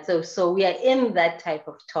 So we are in that type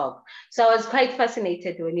of talk. So I was quite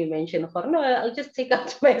fascinated when you mentioned, no, I'll just take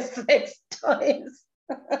out my sex toys.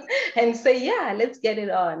 And say, yeah, let's get it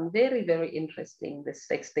on. Very, very interesting, this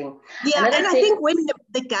sex thing. Yeah, and I think when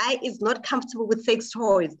the guy is not comfortable with sex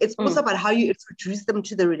toys, it's also about how you introduce them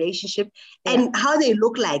to the relationship and how they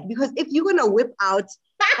look like. Because if you're going to whip out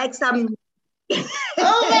like some...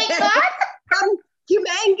 oh my God! some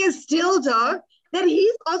humongous dildo, then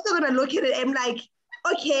he's also going to look at it and like,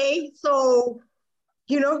 okay, so,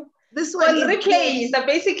 this one is replace. So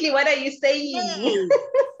basically, what are you saying? Yes.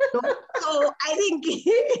 So I think,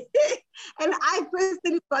 and I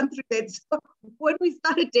personally gone through that. So when we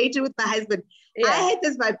started dating with my husband, I had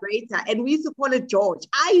this vibrator, and we used to call it George.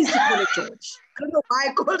 I used to call it George. I don't know why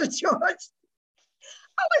I called it George.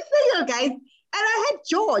 I was single, guys, and I had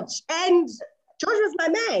George, and George was my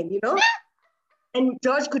man, And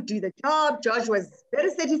George could do the job. George was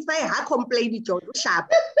very satisfied. I complained, George was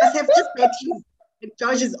sharp. I have just batteries.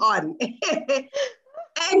 George is on.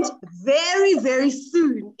 And very, very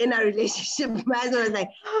soon in our relationship, my husband was like,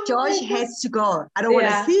 George has to go. I don't want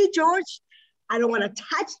to see George. I don't want to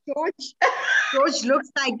touch George. George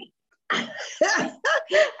looks like...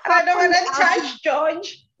 I don't want to touch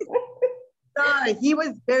George. So he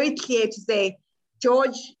was very clear to say,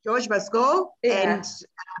 George must go, and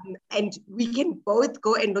we can both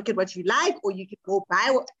go and look at what you like, or you can go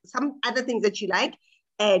buy some other things that you like,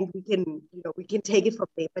 and we can take it from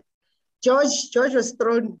there. But George was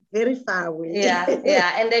thrown very far away. Yeah.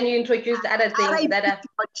 And then you introduced other things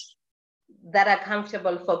that are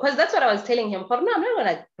comfortable for, because that's what I was telling him. No, I'm not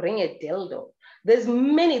gonna bring a dildo. There's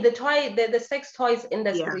many, the sex toys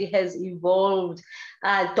industry has evolved.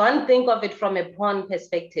 Don't think of it from a porn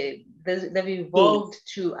perspective. They've evolved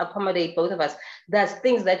to accommodate both of us. There's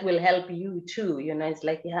things that will help you too. It's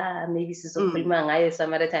like, maybe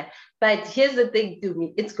some other time. But here's the thing to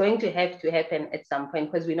me, it's going to have to happen at some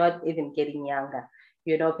point because we're not even getting younger.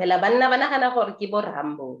 They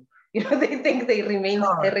think they remain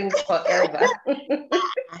earrings forever.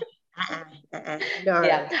 No.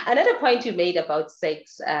 Yeah. Another point you made about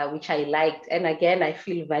sex, which I liked, and again, I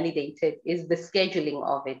feel validated, is the scheduling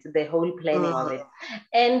of it, the whole planning of it.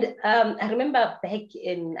 And I remember back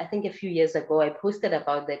in, I think a few years ago, I posted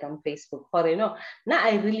about that on Facebook. Now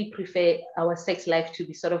I really prefer our sex life to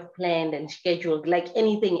be sort of planned and scheduled like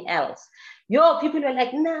anything else. People were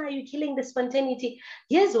like, nah, you're killing the spontaneity.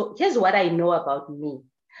 Here's what I know about me.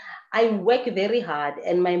 I work very hard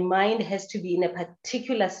and my mind has to be in a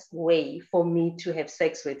particular way for me to have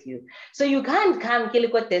sex with you. So you can't come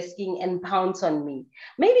desking and pounce on me.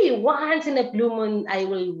 Maybe once in a blue moon, I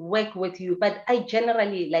will work with you, but I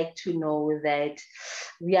generally like to know that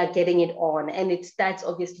we are getting it on. And it starts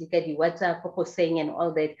obviously, what's up, saying and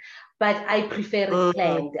all that. But I prefer it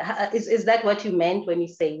planned. Is that what you meant when you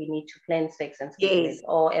say we need to plan sex and stuff? Yes.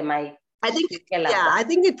 Or am I? I think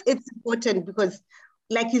it's important because,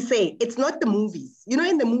 like you say, it's not the movies.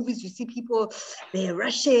 In the movies, you see people, they're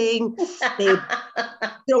rushing, they're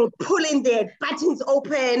pulling their buttons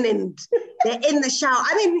open and they're in the shower.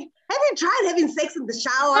 I mean, have you tried having sex in the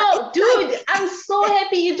shower? Oh, dude, I'm so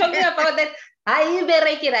happy you're talking about that. I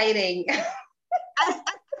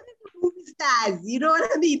movie stars, you know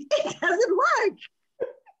what I mean? It doesn't work.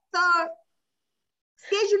 So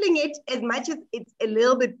scheduling it, as much as it's a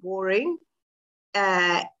little bit boring,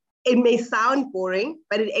 it may sound boring,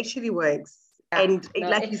 but it actually works. You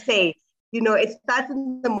say, it starts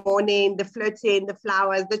in the morning, the flirting, the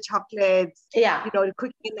flowers, the chocolates,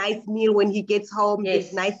 cooking a nice meal when he gets home,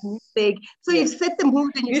 there's nice music. So you've set the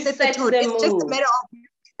mood and you've set the tone. It's just a matter of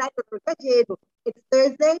It's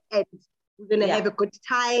Thursday and we're going to have a good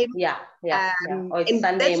time. Yeah. Or it's and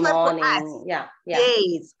Sunday that's morning. For us. Yeah.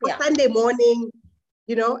 Yes, for Sunday morning,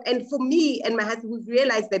 and for me and my husband, we've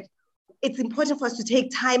realized that it's important for us to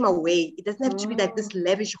take time away. It doesn't have to be like this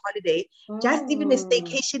lavish holiday, just even a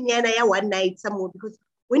staycation one night somewhere, because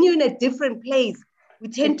when you're in a different place, we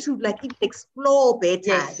tend to like even explore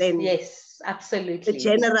better than absolutely the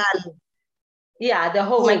general. Yeah, the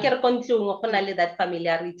home. I care that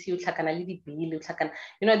familiarity,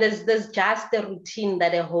 there's just the routine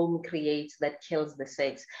that a home creates that kills the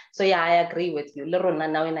sex. So yeah, I agree with you. Lerona,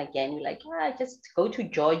 now and again, you're like, just go to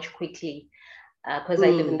George quickly. Because I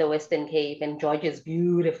live in the Western Cape and Georgia is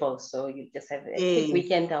beautiful. So you just have a quick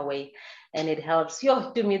weekend away and it helps.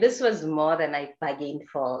 To me, this was more than I bargained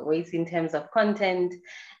for, ways in terms of content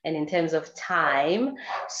and in terms of time.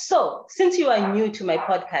 So since you are new to my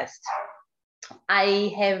podcast,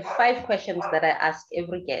 I have 5 questions that I ask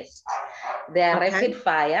every guest. They are rapid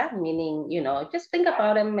fire, meaning, just think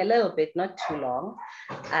about them a little bit, not too long.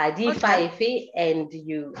 D5, and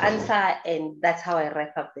you answer, and that's how I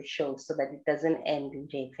wrap up the show so that it doesn't end in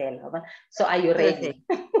JFL. So are you ready?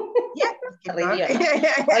 Yeah. Ready or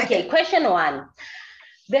not? Okay, question 1.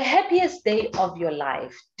 The happiest day of your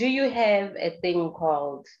life. Do you have a thing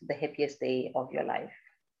called the happiest day of your life?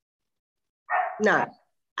 No,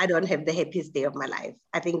 I don't have the happiest day of my life.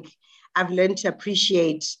 I think I've learned to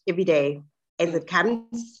appreciate every day as it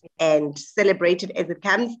comes and celebrate it as it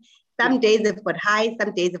comes. Some days have got highs,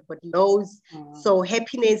 some days have got lows. So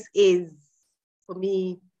happiness is, for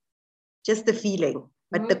me, just the feeling,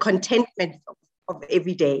 but the contentment of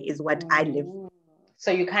every day is what I live.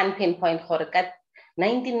 So you can't pinpoint,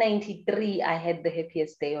 1993, I had the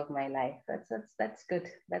happiest day of my life. That's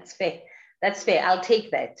good. That's fair. I'll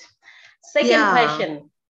take that. Second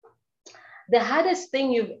question. The hardest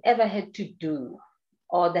thing you've ever had to do,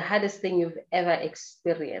 or the hardest thing you've ever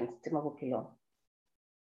experienced, Timabukilo?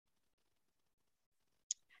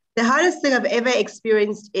 The hardest thing I've ever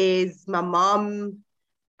experienced is my mom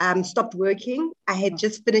stopped working. I had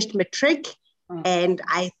just finished matric and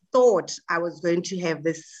I thought I was going to have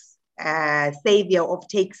this savior of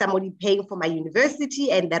somebody paying for my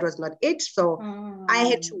university, and that was not it. So I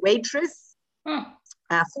had to waitress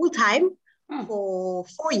full-time for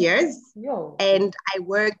 4 years. And I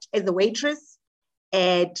worked as a waitress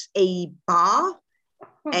at a bar,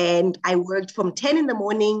 and I worked from 10 in the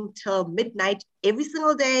morning till midnight every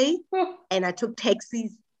single day. And I took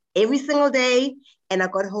taxis every single day, and I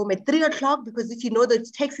got home at 3 o'clock, because if you know the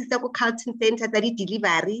taxis that go Carlton Center, that is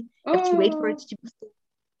delivery, you have to wait for it to be full.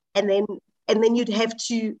 And then you'd have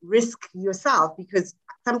to risk yourself, because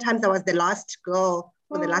sometimes I was the last girl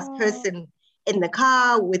or the last person in the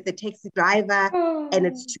car with the taxi driver, and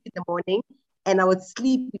it's 2 in the morning, and I would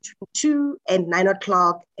sleep between 2 and 9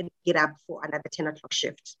 o'clock and get up for another 10 o'clock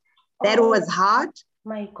shift. That was hard,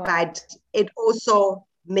 my God. But it also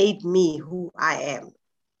made me who I am.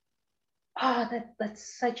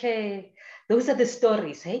 That's those are the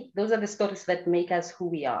stories, hey? Those are the stories that make us who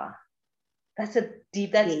we are. That's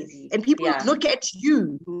deep. And people look at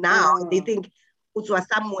you now, they think, Utswa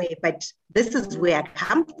somewhere, but this is where I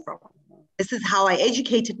come from. This is how I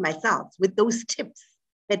educated myself, with those tips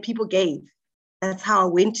that people gave. That's how I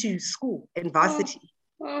went to school and varsity.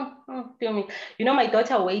 My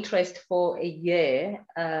daughter waitressed for a year,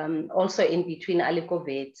 also in between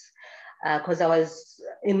Alikovet, because I was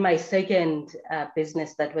in my second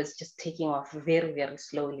business that was just taking off very, very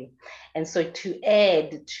slowly. And so to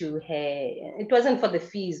add to her, it wasn't for the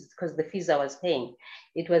fees, because the fees I was paying.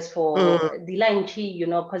 It was for the Lanchi,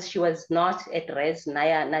 because she was not at res,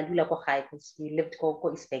 because we lived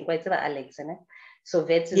Alex, so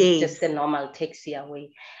Vets is just a normal taxi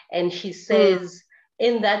away. And she says,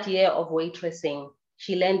 in that year of waitressing,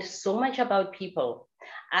 she learned so much about people.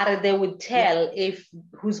 They would tell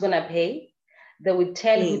who's gonna pay. They would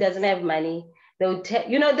tell who doesn't have money. They would tell,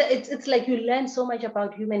 it's like you learn so much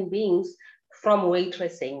about human beings from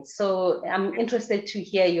waitressing. So I'm interested to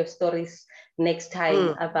hear your stories next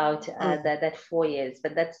time about that 4 years.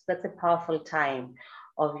 But that's a powerful time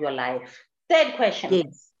of your life. Third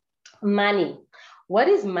question. Money. What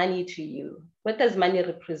is money to you? What does money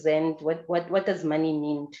represent? What does money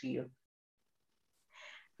mean to you?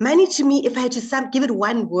 Money to me, if I had to give it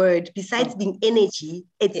one word, besides being energy,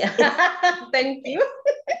 it's thank you.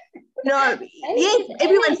 Yes,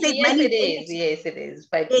 everyone says money is energy. Yes, it is.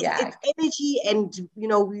 But it's energy, and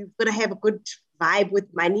we've got to have a good vibe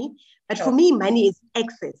with money. But for me, money is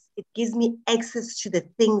access. It gives me access to the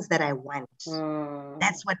things that I want.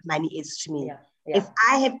 That's what money is to me. If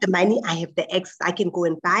I have the money, I have the access. I can go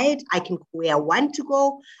and buy it. I can go where I want to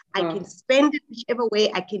go. I can spend it whichever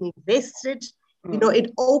way. I can invest it. You know,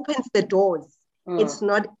 it opens the doors. It's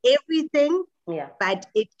not everything, but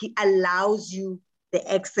it allows you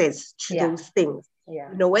the access to those things. You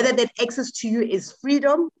know, whether that access to you is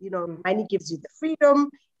freedom, you know, money gives you the freedom.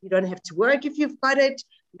 You don't have to work if you've got it.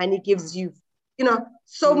 Money gives you, you know,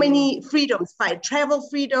 so many freedoms, travel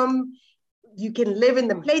freedom. You can live in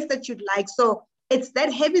the place that you'd like. So it's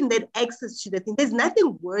that having that access to the thing. There's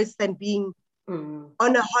nothing worse than being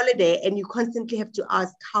on a holiday and you constantly have to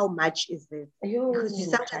ask, how much is this? Because you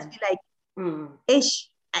sometimes be like, ish,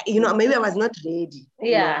 you know, maybe I was not ready.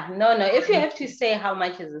 Yeah, no. If you have to say how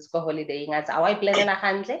much is this for holiday, it's our plan in a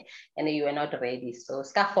handle and you are not ready. So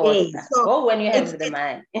so go when you have the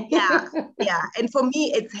money. yeah. And for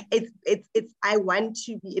me, it's I want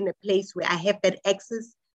to be in a place where I have that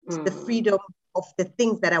access to the freedom of the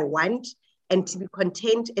things that I want and to be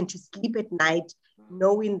content and to sleep at night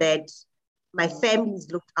knowing that my family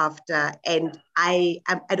is looked after and I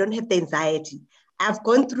don't have the anxiety. I've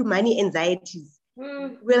gone through many anxieties.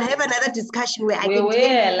 We'll have another discussion where I will.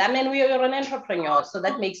 I mean, you're an entrepreneur, so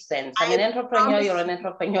that makes sense. I'm an entrepreneur, you're an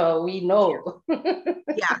entrepreneur. We know.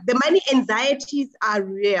 Yeah, the money anxieties are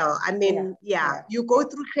real. I mean, you go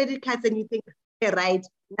through credit cards and you think, okay, right,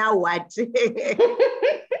 now what?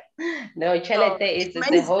 No, Chelete, it's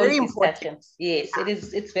the whole discussion. Yes, it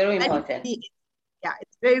is. It's very important. Yeah,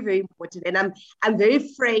 it's very, very important. And I'm very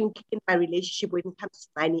frank in my relationship when it comes to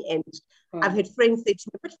money. And I've had friends say to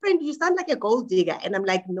me, but friend, you sound like a gold digger. And I'm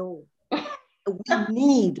like, no, we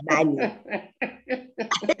need money.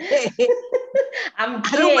 I'm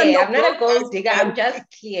clear. I'm not a gold digger. I'm just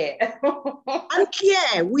clear. I'm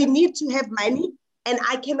clear. We need to have money. And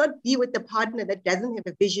I cannot be with a partner that doesn't have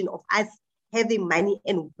a vision of us having money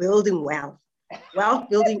and building wealth. Wealth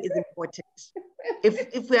building is important.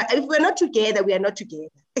 If we're not together, we are not together.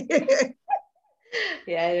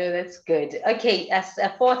 Yeah, I know, that's good. Okay, as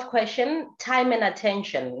a fourth question, time and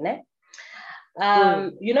attention.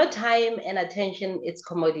 You know, time and attention, it's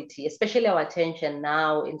commodity, especially our attention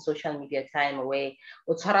now in social media time where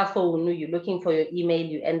you're looking for your email,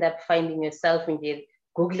 you end up finding yourself in there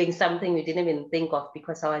Googling something you didn't even think of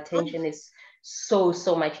because our attention is so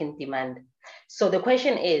much in demand. So the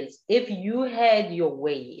question is, if you had your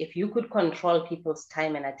way, if you could control people's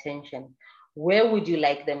time and attention, where would you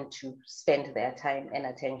like them to spend their time and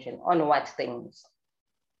attention? On what things?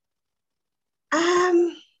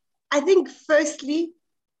 I think firstly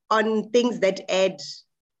on things that add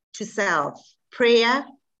to self, prayer,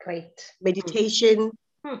 meditation,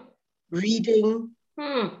 reading.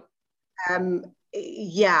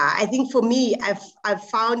 Yeah, I think for me, I've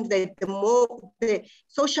found that the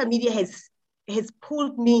social media has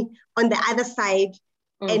pulled me on the other side,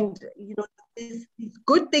 and you know, these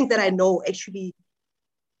good things that I know actually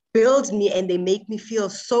build me and they make me feel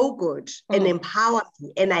so good and empower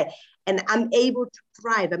me, and I'm able to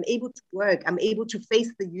thrive, I'm able to work, I'm able to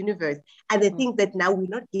face the universe, and the things that now we're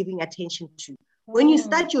not giving attention to. When you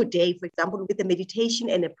start your day, for example, with a meditation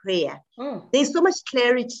and a prayer, there's so much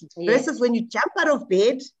clarity versus when you jump out of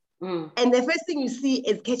bed and the first thing you see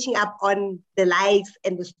is catching up on the likes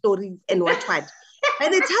and the stories and what. By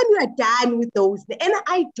the time you are done with those, and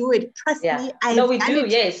I do it, trust me, we do,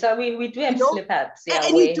 yes. So we do have slip-ups. Yeah,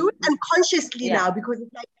 and you do it unconsciously now because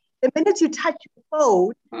it's like the minute you touch your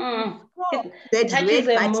phone, that red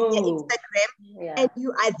button, Instagram, and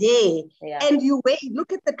you are there. And you wait,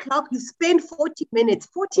 look at the clock, you spend 40 minutes.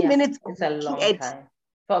 40 minutes it's a long time.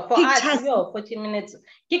 For us, 40 minutes,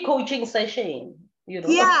 coaching session, you know.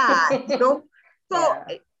 Yeah, you know. So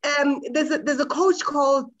there's a coach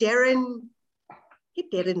called Darren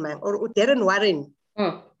Warren.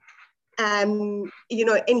 You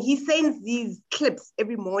know, and he sends these clips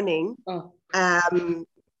every morning.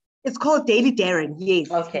 It's called Daily Darren,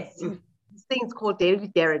 yes. Okay. His thing is called Daily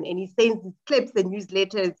Darren, and he sends these clips and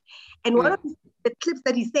newsletters. And one of the clips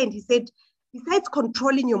that he sent, he said, besides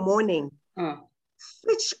controlling your morning,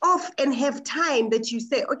 switch off and have time that you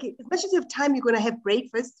say, okay, as much as you have time, you're going to have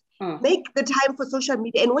breakfast, make the time for social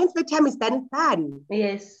media. And once the time is done, it's done.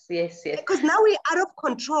 Yes. Because now we're out of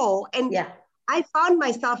control. And I found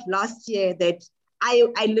myself last year that I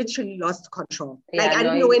literally lost control. I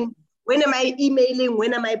didn't know when am I emailing,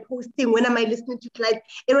 when am I posting, when am I listening to clients?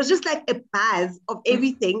 It was just like a buzz of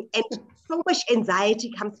everything. And so much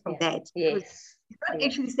anxiety comes from that. Yes. You're not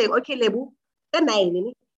actually saying, okay, Lebu, at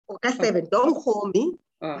 9 or at 7, don't call me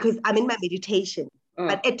because I'm in my meditation.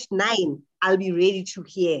 But at 9, I'll be ready to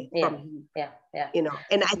hear from you. You know,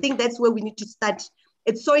 and I think that's where we need to start.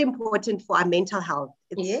 It's so important for our mental health.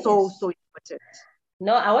 It's so important.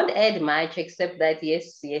 No, I won't add much except that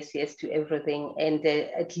yes, yes, yes to everything. And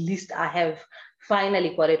at least I have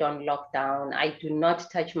finally got it on lockdown. I do not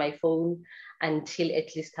touch my phone until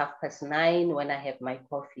at least 9:30 when I have my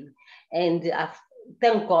coffee. And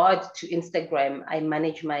thank God to Instagram, I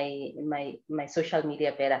manage my social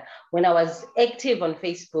media better. When I was active on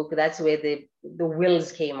Facebook, that's where the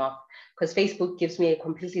wheels came off, because Facebook gives me a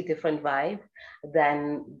completely different vibe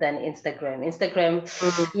than Instagram. Instagram,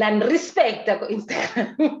 land respect ako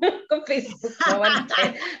Instagram. Ko Facebook,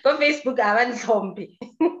 ko Facebook awan zombie.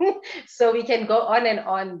 So we can go on and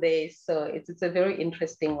on there. So it's a very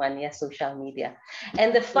interesting one, yeah, social media.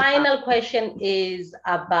 And the final question is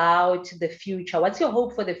about the future. What's your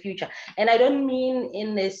hope for the future? And I don't mean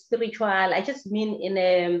in a spiritual, I just mean in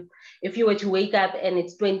a, if you were to wake up and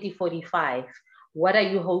it's 2045, what are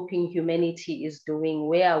you hoping humanity is doing?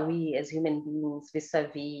 Where are we as human beings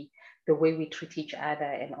vis-a-vis the way we treat each other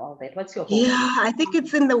and all that? What's your hope? Yeah, I think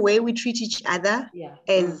it's in the way we treat each other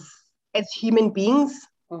as human beings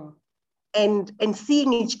and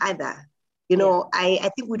seeing each other. You know,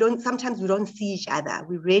 I think sometimes we don't see each other.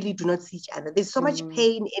 We really do not see each other. There's so much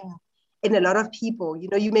pain in a lot of people. You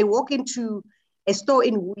know, you may walk into a store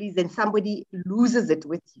in Woolies and somebody loses it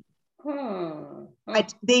with you.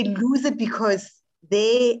 But they lose it because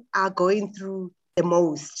they are going through the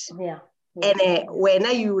most. And when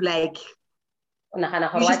are you like, you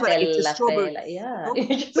just want to eat a strawberry. Yeah. And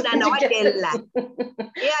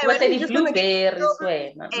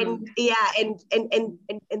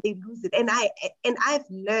they lose it. And I've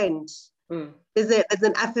learned there's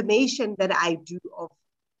an affirmation that I do of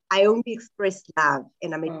I only express love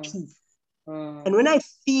and I'm at peace. And when I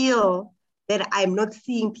feel that I'm not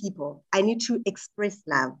seeing people, I need to express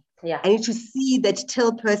love. I need to see that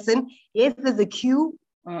till person. Yes, there's a queue.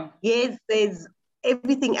 Yes, there's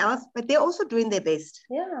everything else, but they're also doing their best.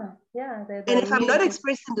 They're and if I'm not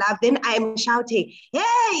expressing love, then I'm shouting,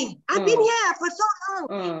 hey, I've been here for so long.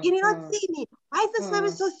 Can you not see me? Why is the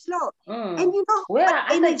service so slow? And you know, where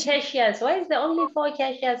are other cashiers? Why is there only 4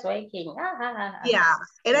 cashiers working?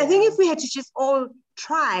 And I think if we had to just all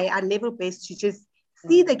try our level best to just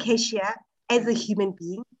see the cashier as a human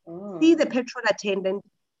being, see the petrol attendant,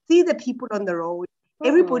 see the people on the road.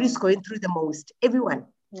 Everybody's going through the most, everyone.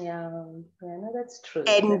 No, that's true.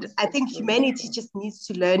 And I think humanity just needs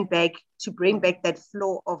to learn back, to bring back that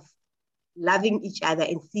flow of loving each other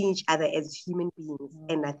and seeing each other as human beings.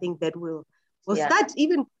 And I think that will start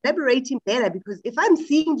even collaborating better, because if I'm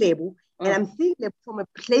seeing Lebu and I'm seeing Lebu from a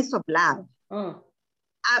place of love, I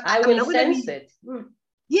will sense it.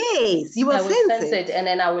 Yes, you will sense it. And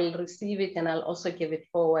then I will receive it and I'll also give it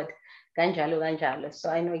forward. Ganjalo. So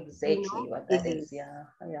I know exactly what that is.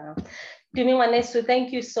 Tumi Wanesu,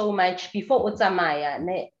 thank you so much. Before Utsamaya,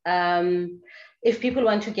 if people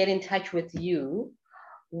want to get in touch with you,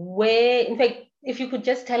 where, in fact, if you could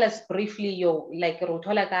just tell us briefly your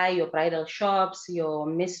Rotolaga, your bridal shops, your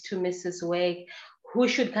Miss to Mrs. work, who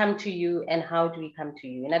should come to you and how do we come to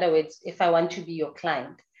you? In other words, if I want to be your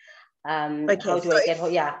client, how do I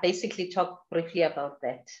get, basically talk briefly about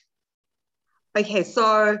that. Okay,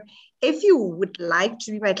 so if you would like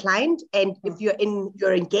to be my client, and if you're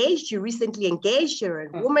engaged, you're recently engaged, you're a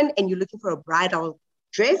woman and you're looking for a bridal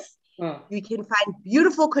dress, you can find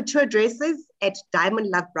beautiful couture dresses at Diamond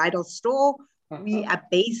Love Bridal Store. We are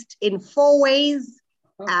based in 4 ways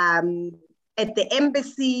at the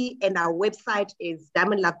embassy, and our website is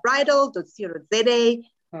diamondlovebridal.co.za.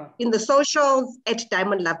 In the socials at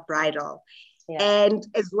Diamond Love Bridal. And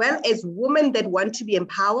as well as women that want to be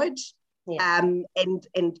empowered and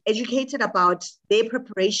educated about their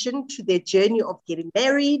preparation to their journey of getting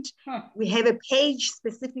married. We have a page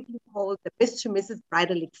specifically called the Miss to Mrs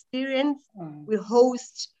Bridal Experience. We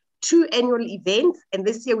host 2 annual events, and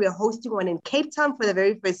this year we are hosting one in Cape Town for the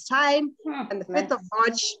very first time on the 5th of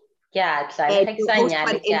March.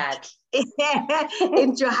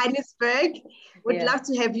 In Johannesburg. Would love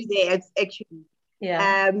to have you there, actually.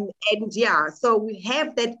 So we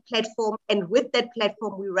have that platform, and with that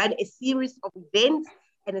platform, we run a series of events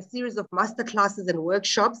and a series of masterclasses and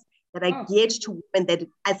workshops that I geared to women that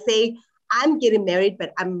I say, I'm getting married,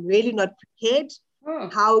 but I'm really not prepared.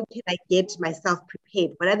 How can I get myself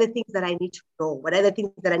prepared? What are the things that I need to know? What are the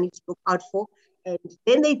things that I need to look out for? And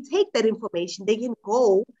then they take that information, they can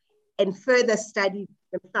go and further study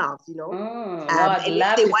themselves, you know. And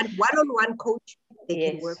if they want one-on-one coach,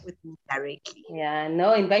 they can work with me directly.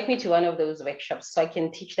 Invite me to one of those workshops so I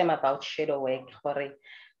can teach them about shadow work.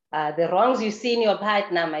 The wrongs you see in your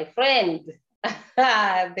partner, my friend,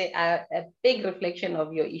 they are a big reflection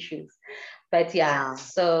of your issues. But yeah,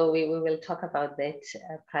 so we will talk about that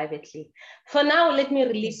privately. For now, let me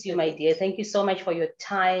release you, my dear. Thank you so much for your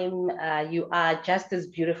time. You are just as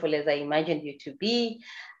beautiful as I imagined you to be.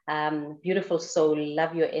 Beautiful soul,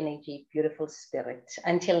 love your energy, beautiful spirit.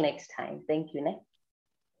 Until next time, thank you, Ne?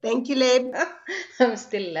 Thank you, Leb. I'm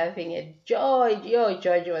still laughing at George.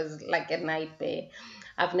 George was like a nightmare.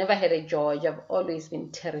 I've never had a George. I've always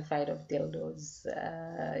been terrified of dildos.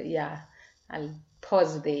 Yeah, I'll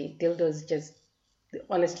pause there. Dildos just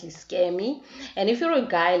honestly scare me. And if you're a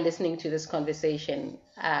guy listening to this conversation,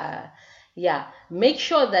 yeah, make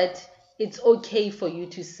sure that it's okay for you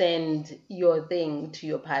to send your thing to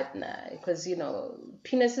your partner, because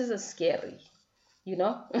penises are scary.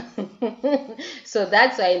 So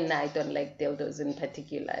that's why I don't like dildos in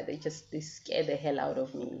particular. They scare the hell out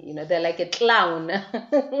of me. They're like a clown.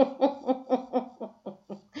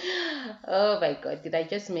 Oh my god, did I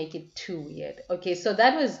just make it too weird? Okay, so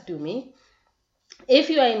that was Dumi.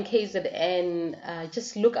 If you are in KZN,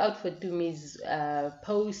 just look out for Dumi's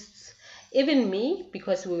posts. Even me,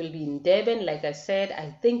 because we will be in Durban, like I said,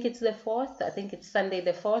 I think it's the 4th. I think it's Sunday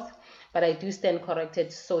the 4th, but I do stand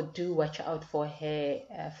corrected, so do watch out for her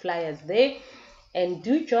flyers there. And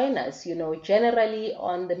do join us. Generally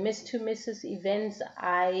on the Miss to Mrs events,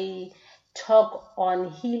 I talk on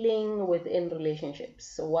healing within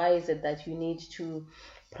relationships. So why is it that you need to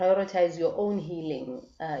prioritize your own healing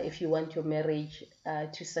if you want your marriage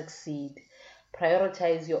to succeed?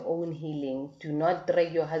 Prioritize your own healing. Do not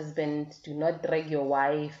drag your husband, do not drag your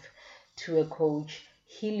wife to a coach.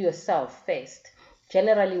 Heal yourself first.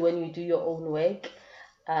 Generally, when you do your own work,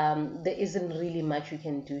 there isn't really much you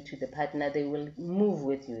can do to the partner. They will move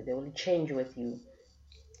with you, they will change with you.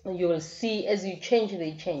 You will see as you change,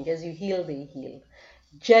 they change. As you heal, they heal.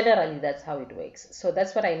 Generally, that's how it works. So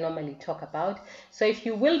that's what I normally talk about. So if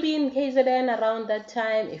you will be in KZN around that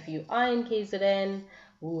time, if you are in KZN,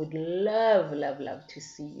 we would love, love, love to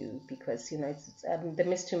see you, because it's the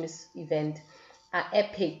Miss to Miss event are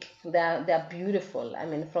epic. They're beautiful. I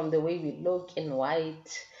mean, from the way we look in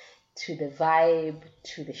white, to the vibe,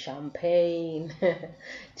 to the champagne,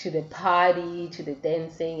 to the party, to the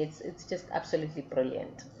dancing. It's just absolutely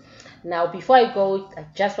brilliant. Now, before I go, I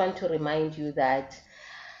just want to remind you that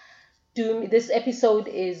this episode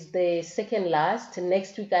is the second last.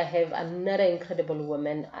 Next week I have another incredible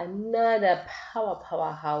woman, another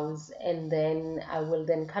powerhouse, and then I will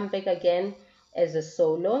then come back again as a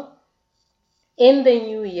solo. In the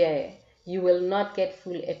new year, you will not get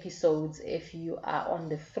full episodes if you are on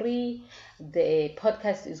the free. The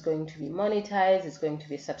podcast is going to be monetized. It's going to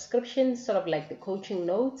be a subscription, sort of like the coaching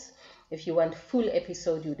notes. If you want full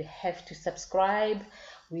episode, you'd have to subscribe.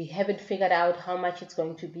 We haven't figured out how much it's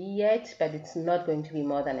going to be yet, but it's not going to be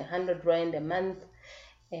more than 100 Rand a month,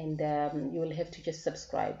 and you will have to just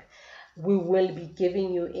subscribe. We will be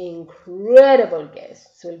giving you incredible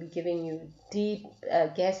guests. We'll be giving you deep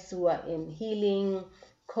guests who are in healing,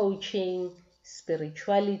 coaching,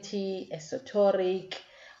 spirituality, esoteric,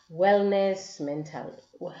 wellness,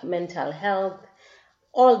 mental health,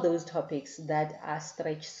 all those topics that are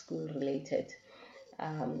Stretch School related.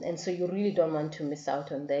 And so you really don't want to miss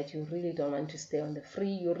out on that. You really don't want to stay on the free.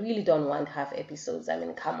 You really don't want half episodes. I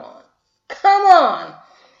mean, come on.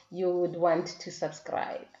 You would want to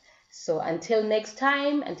subscribe. So until next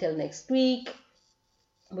time, until next week,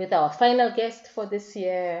 with our final guest for this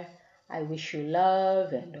year, I wish you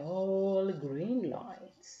love and all green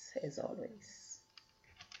lights as always.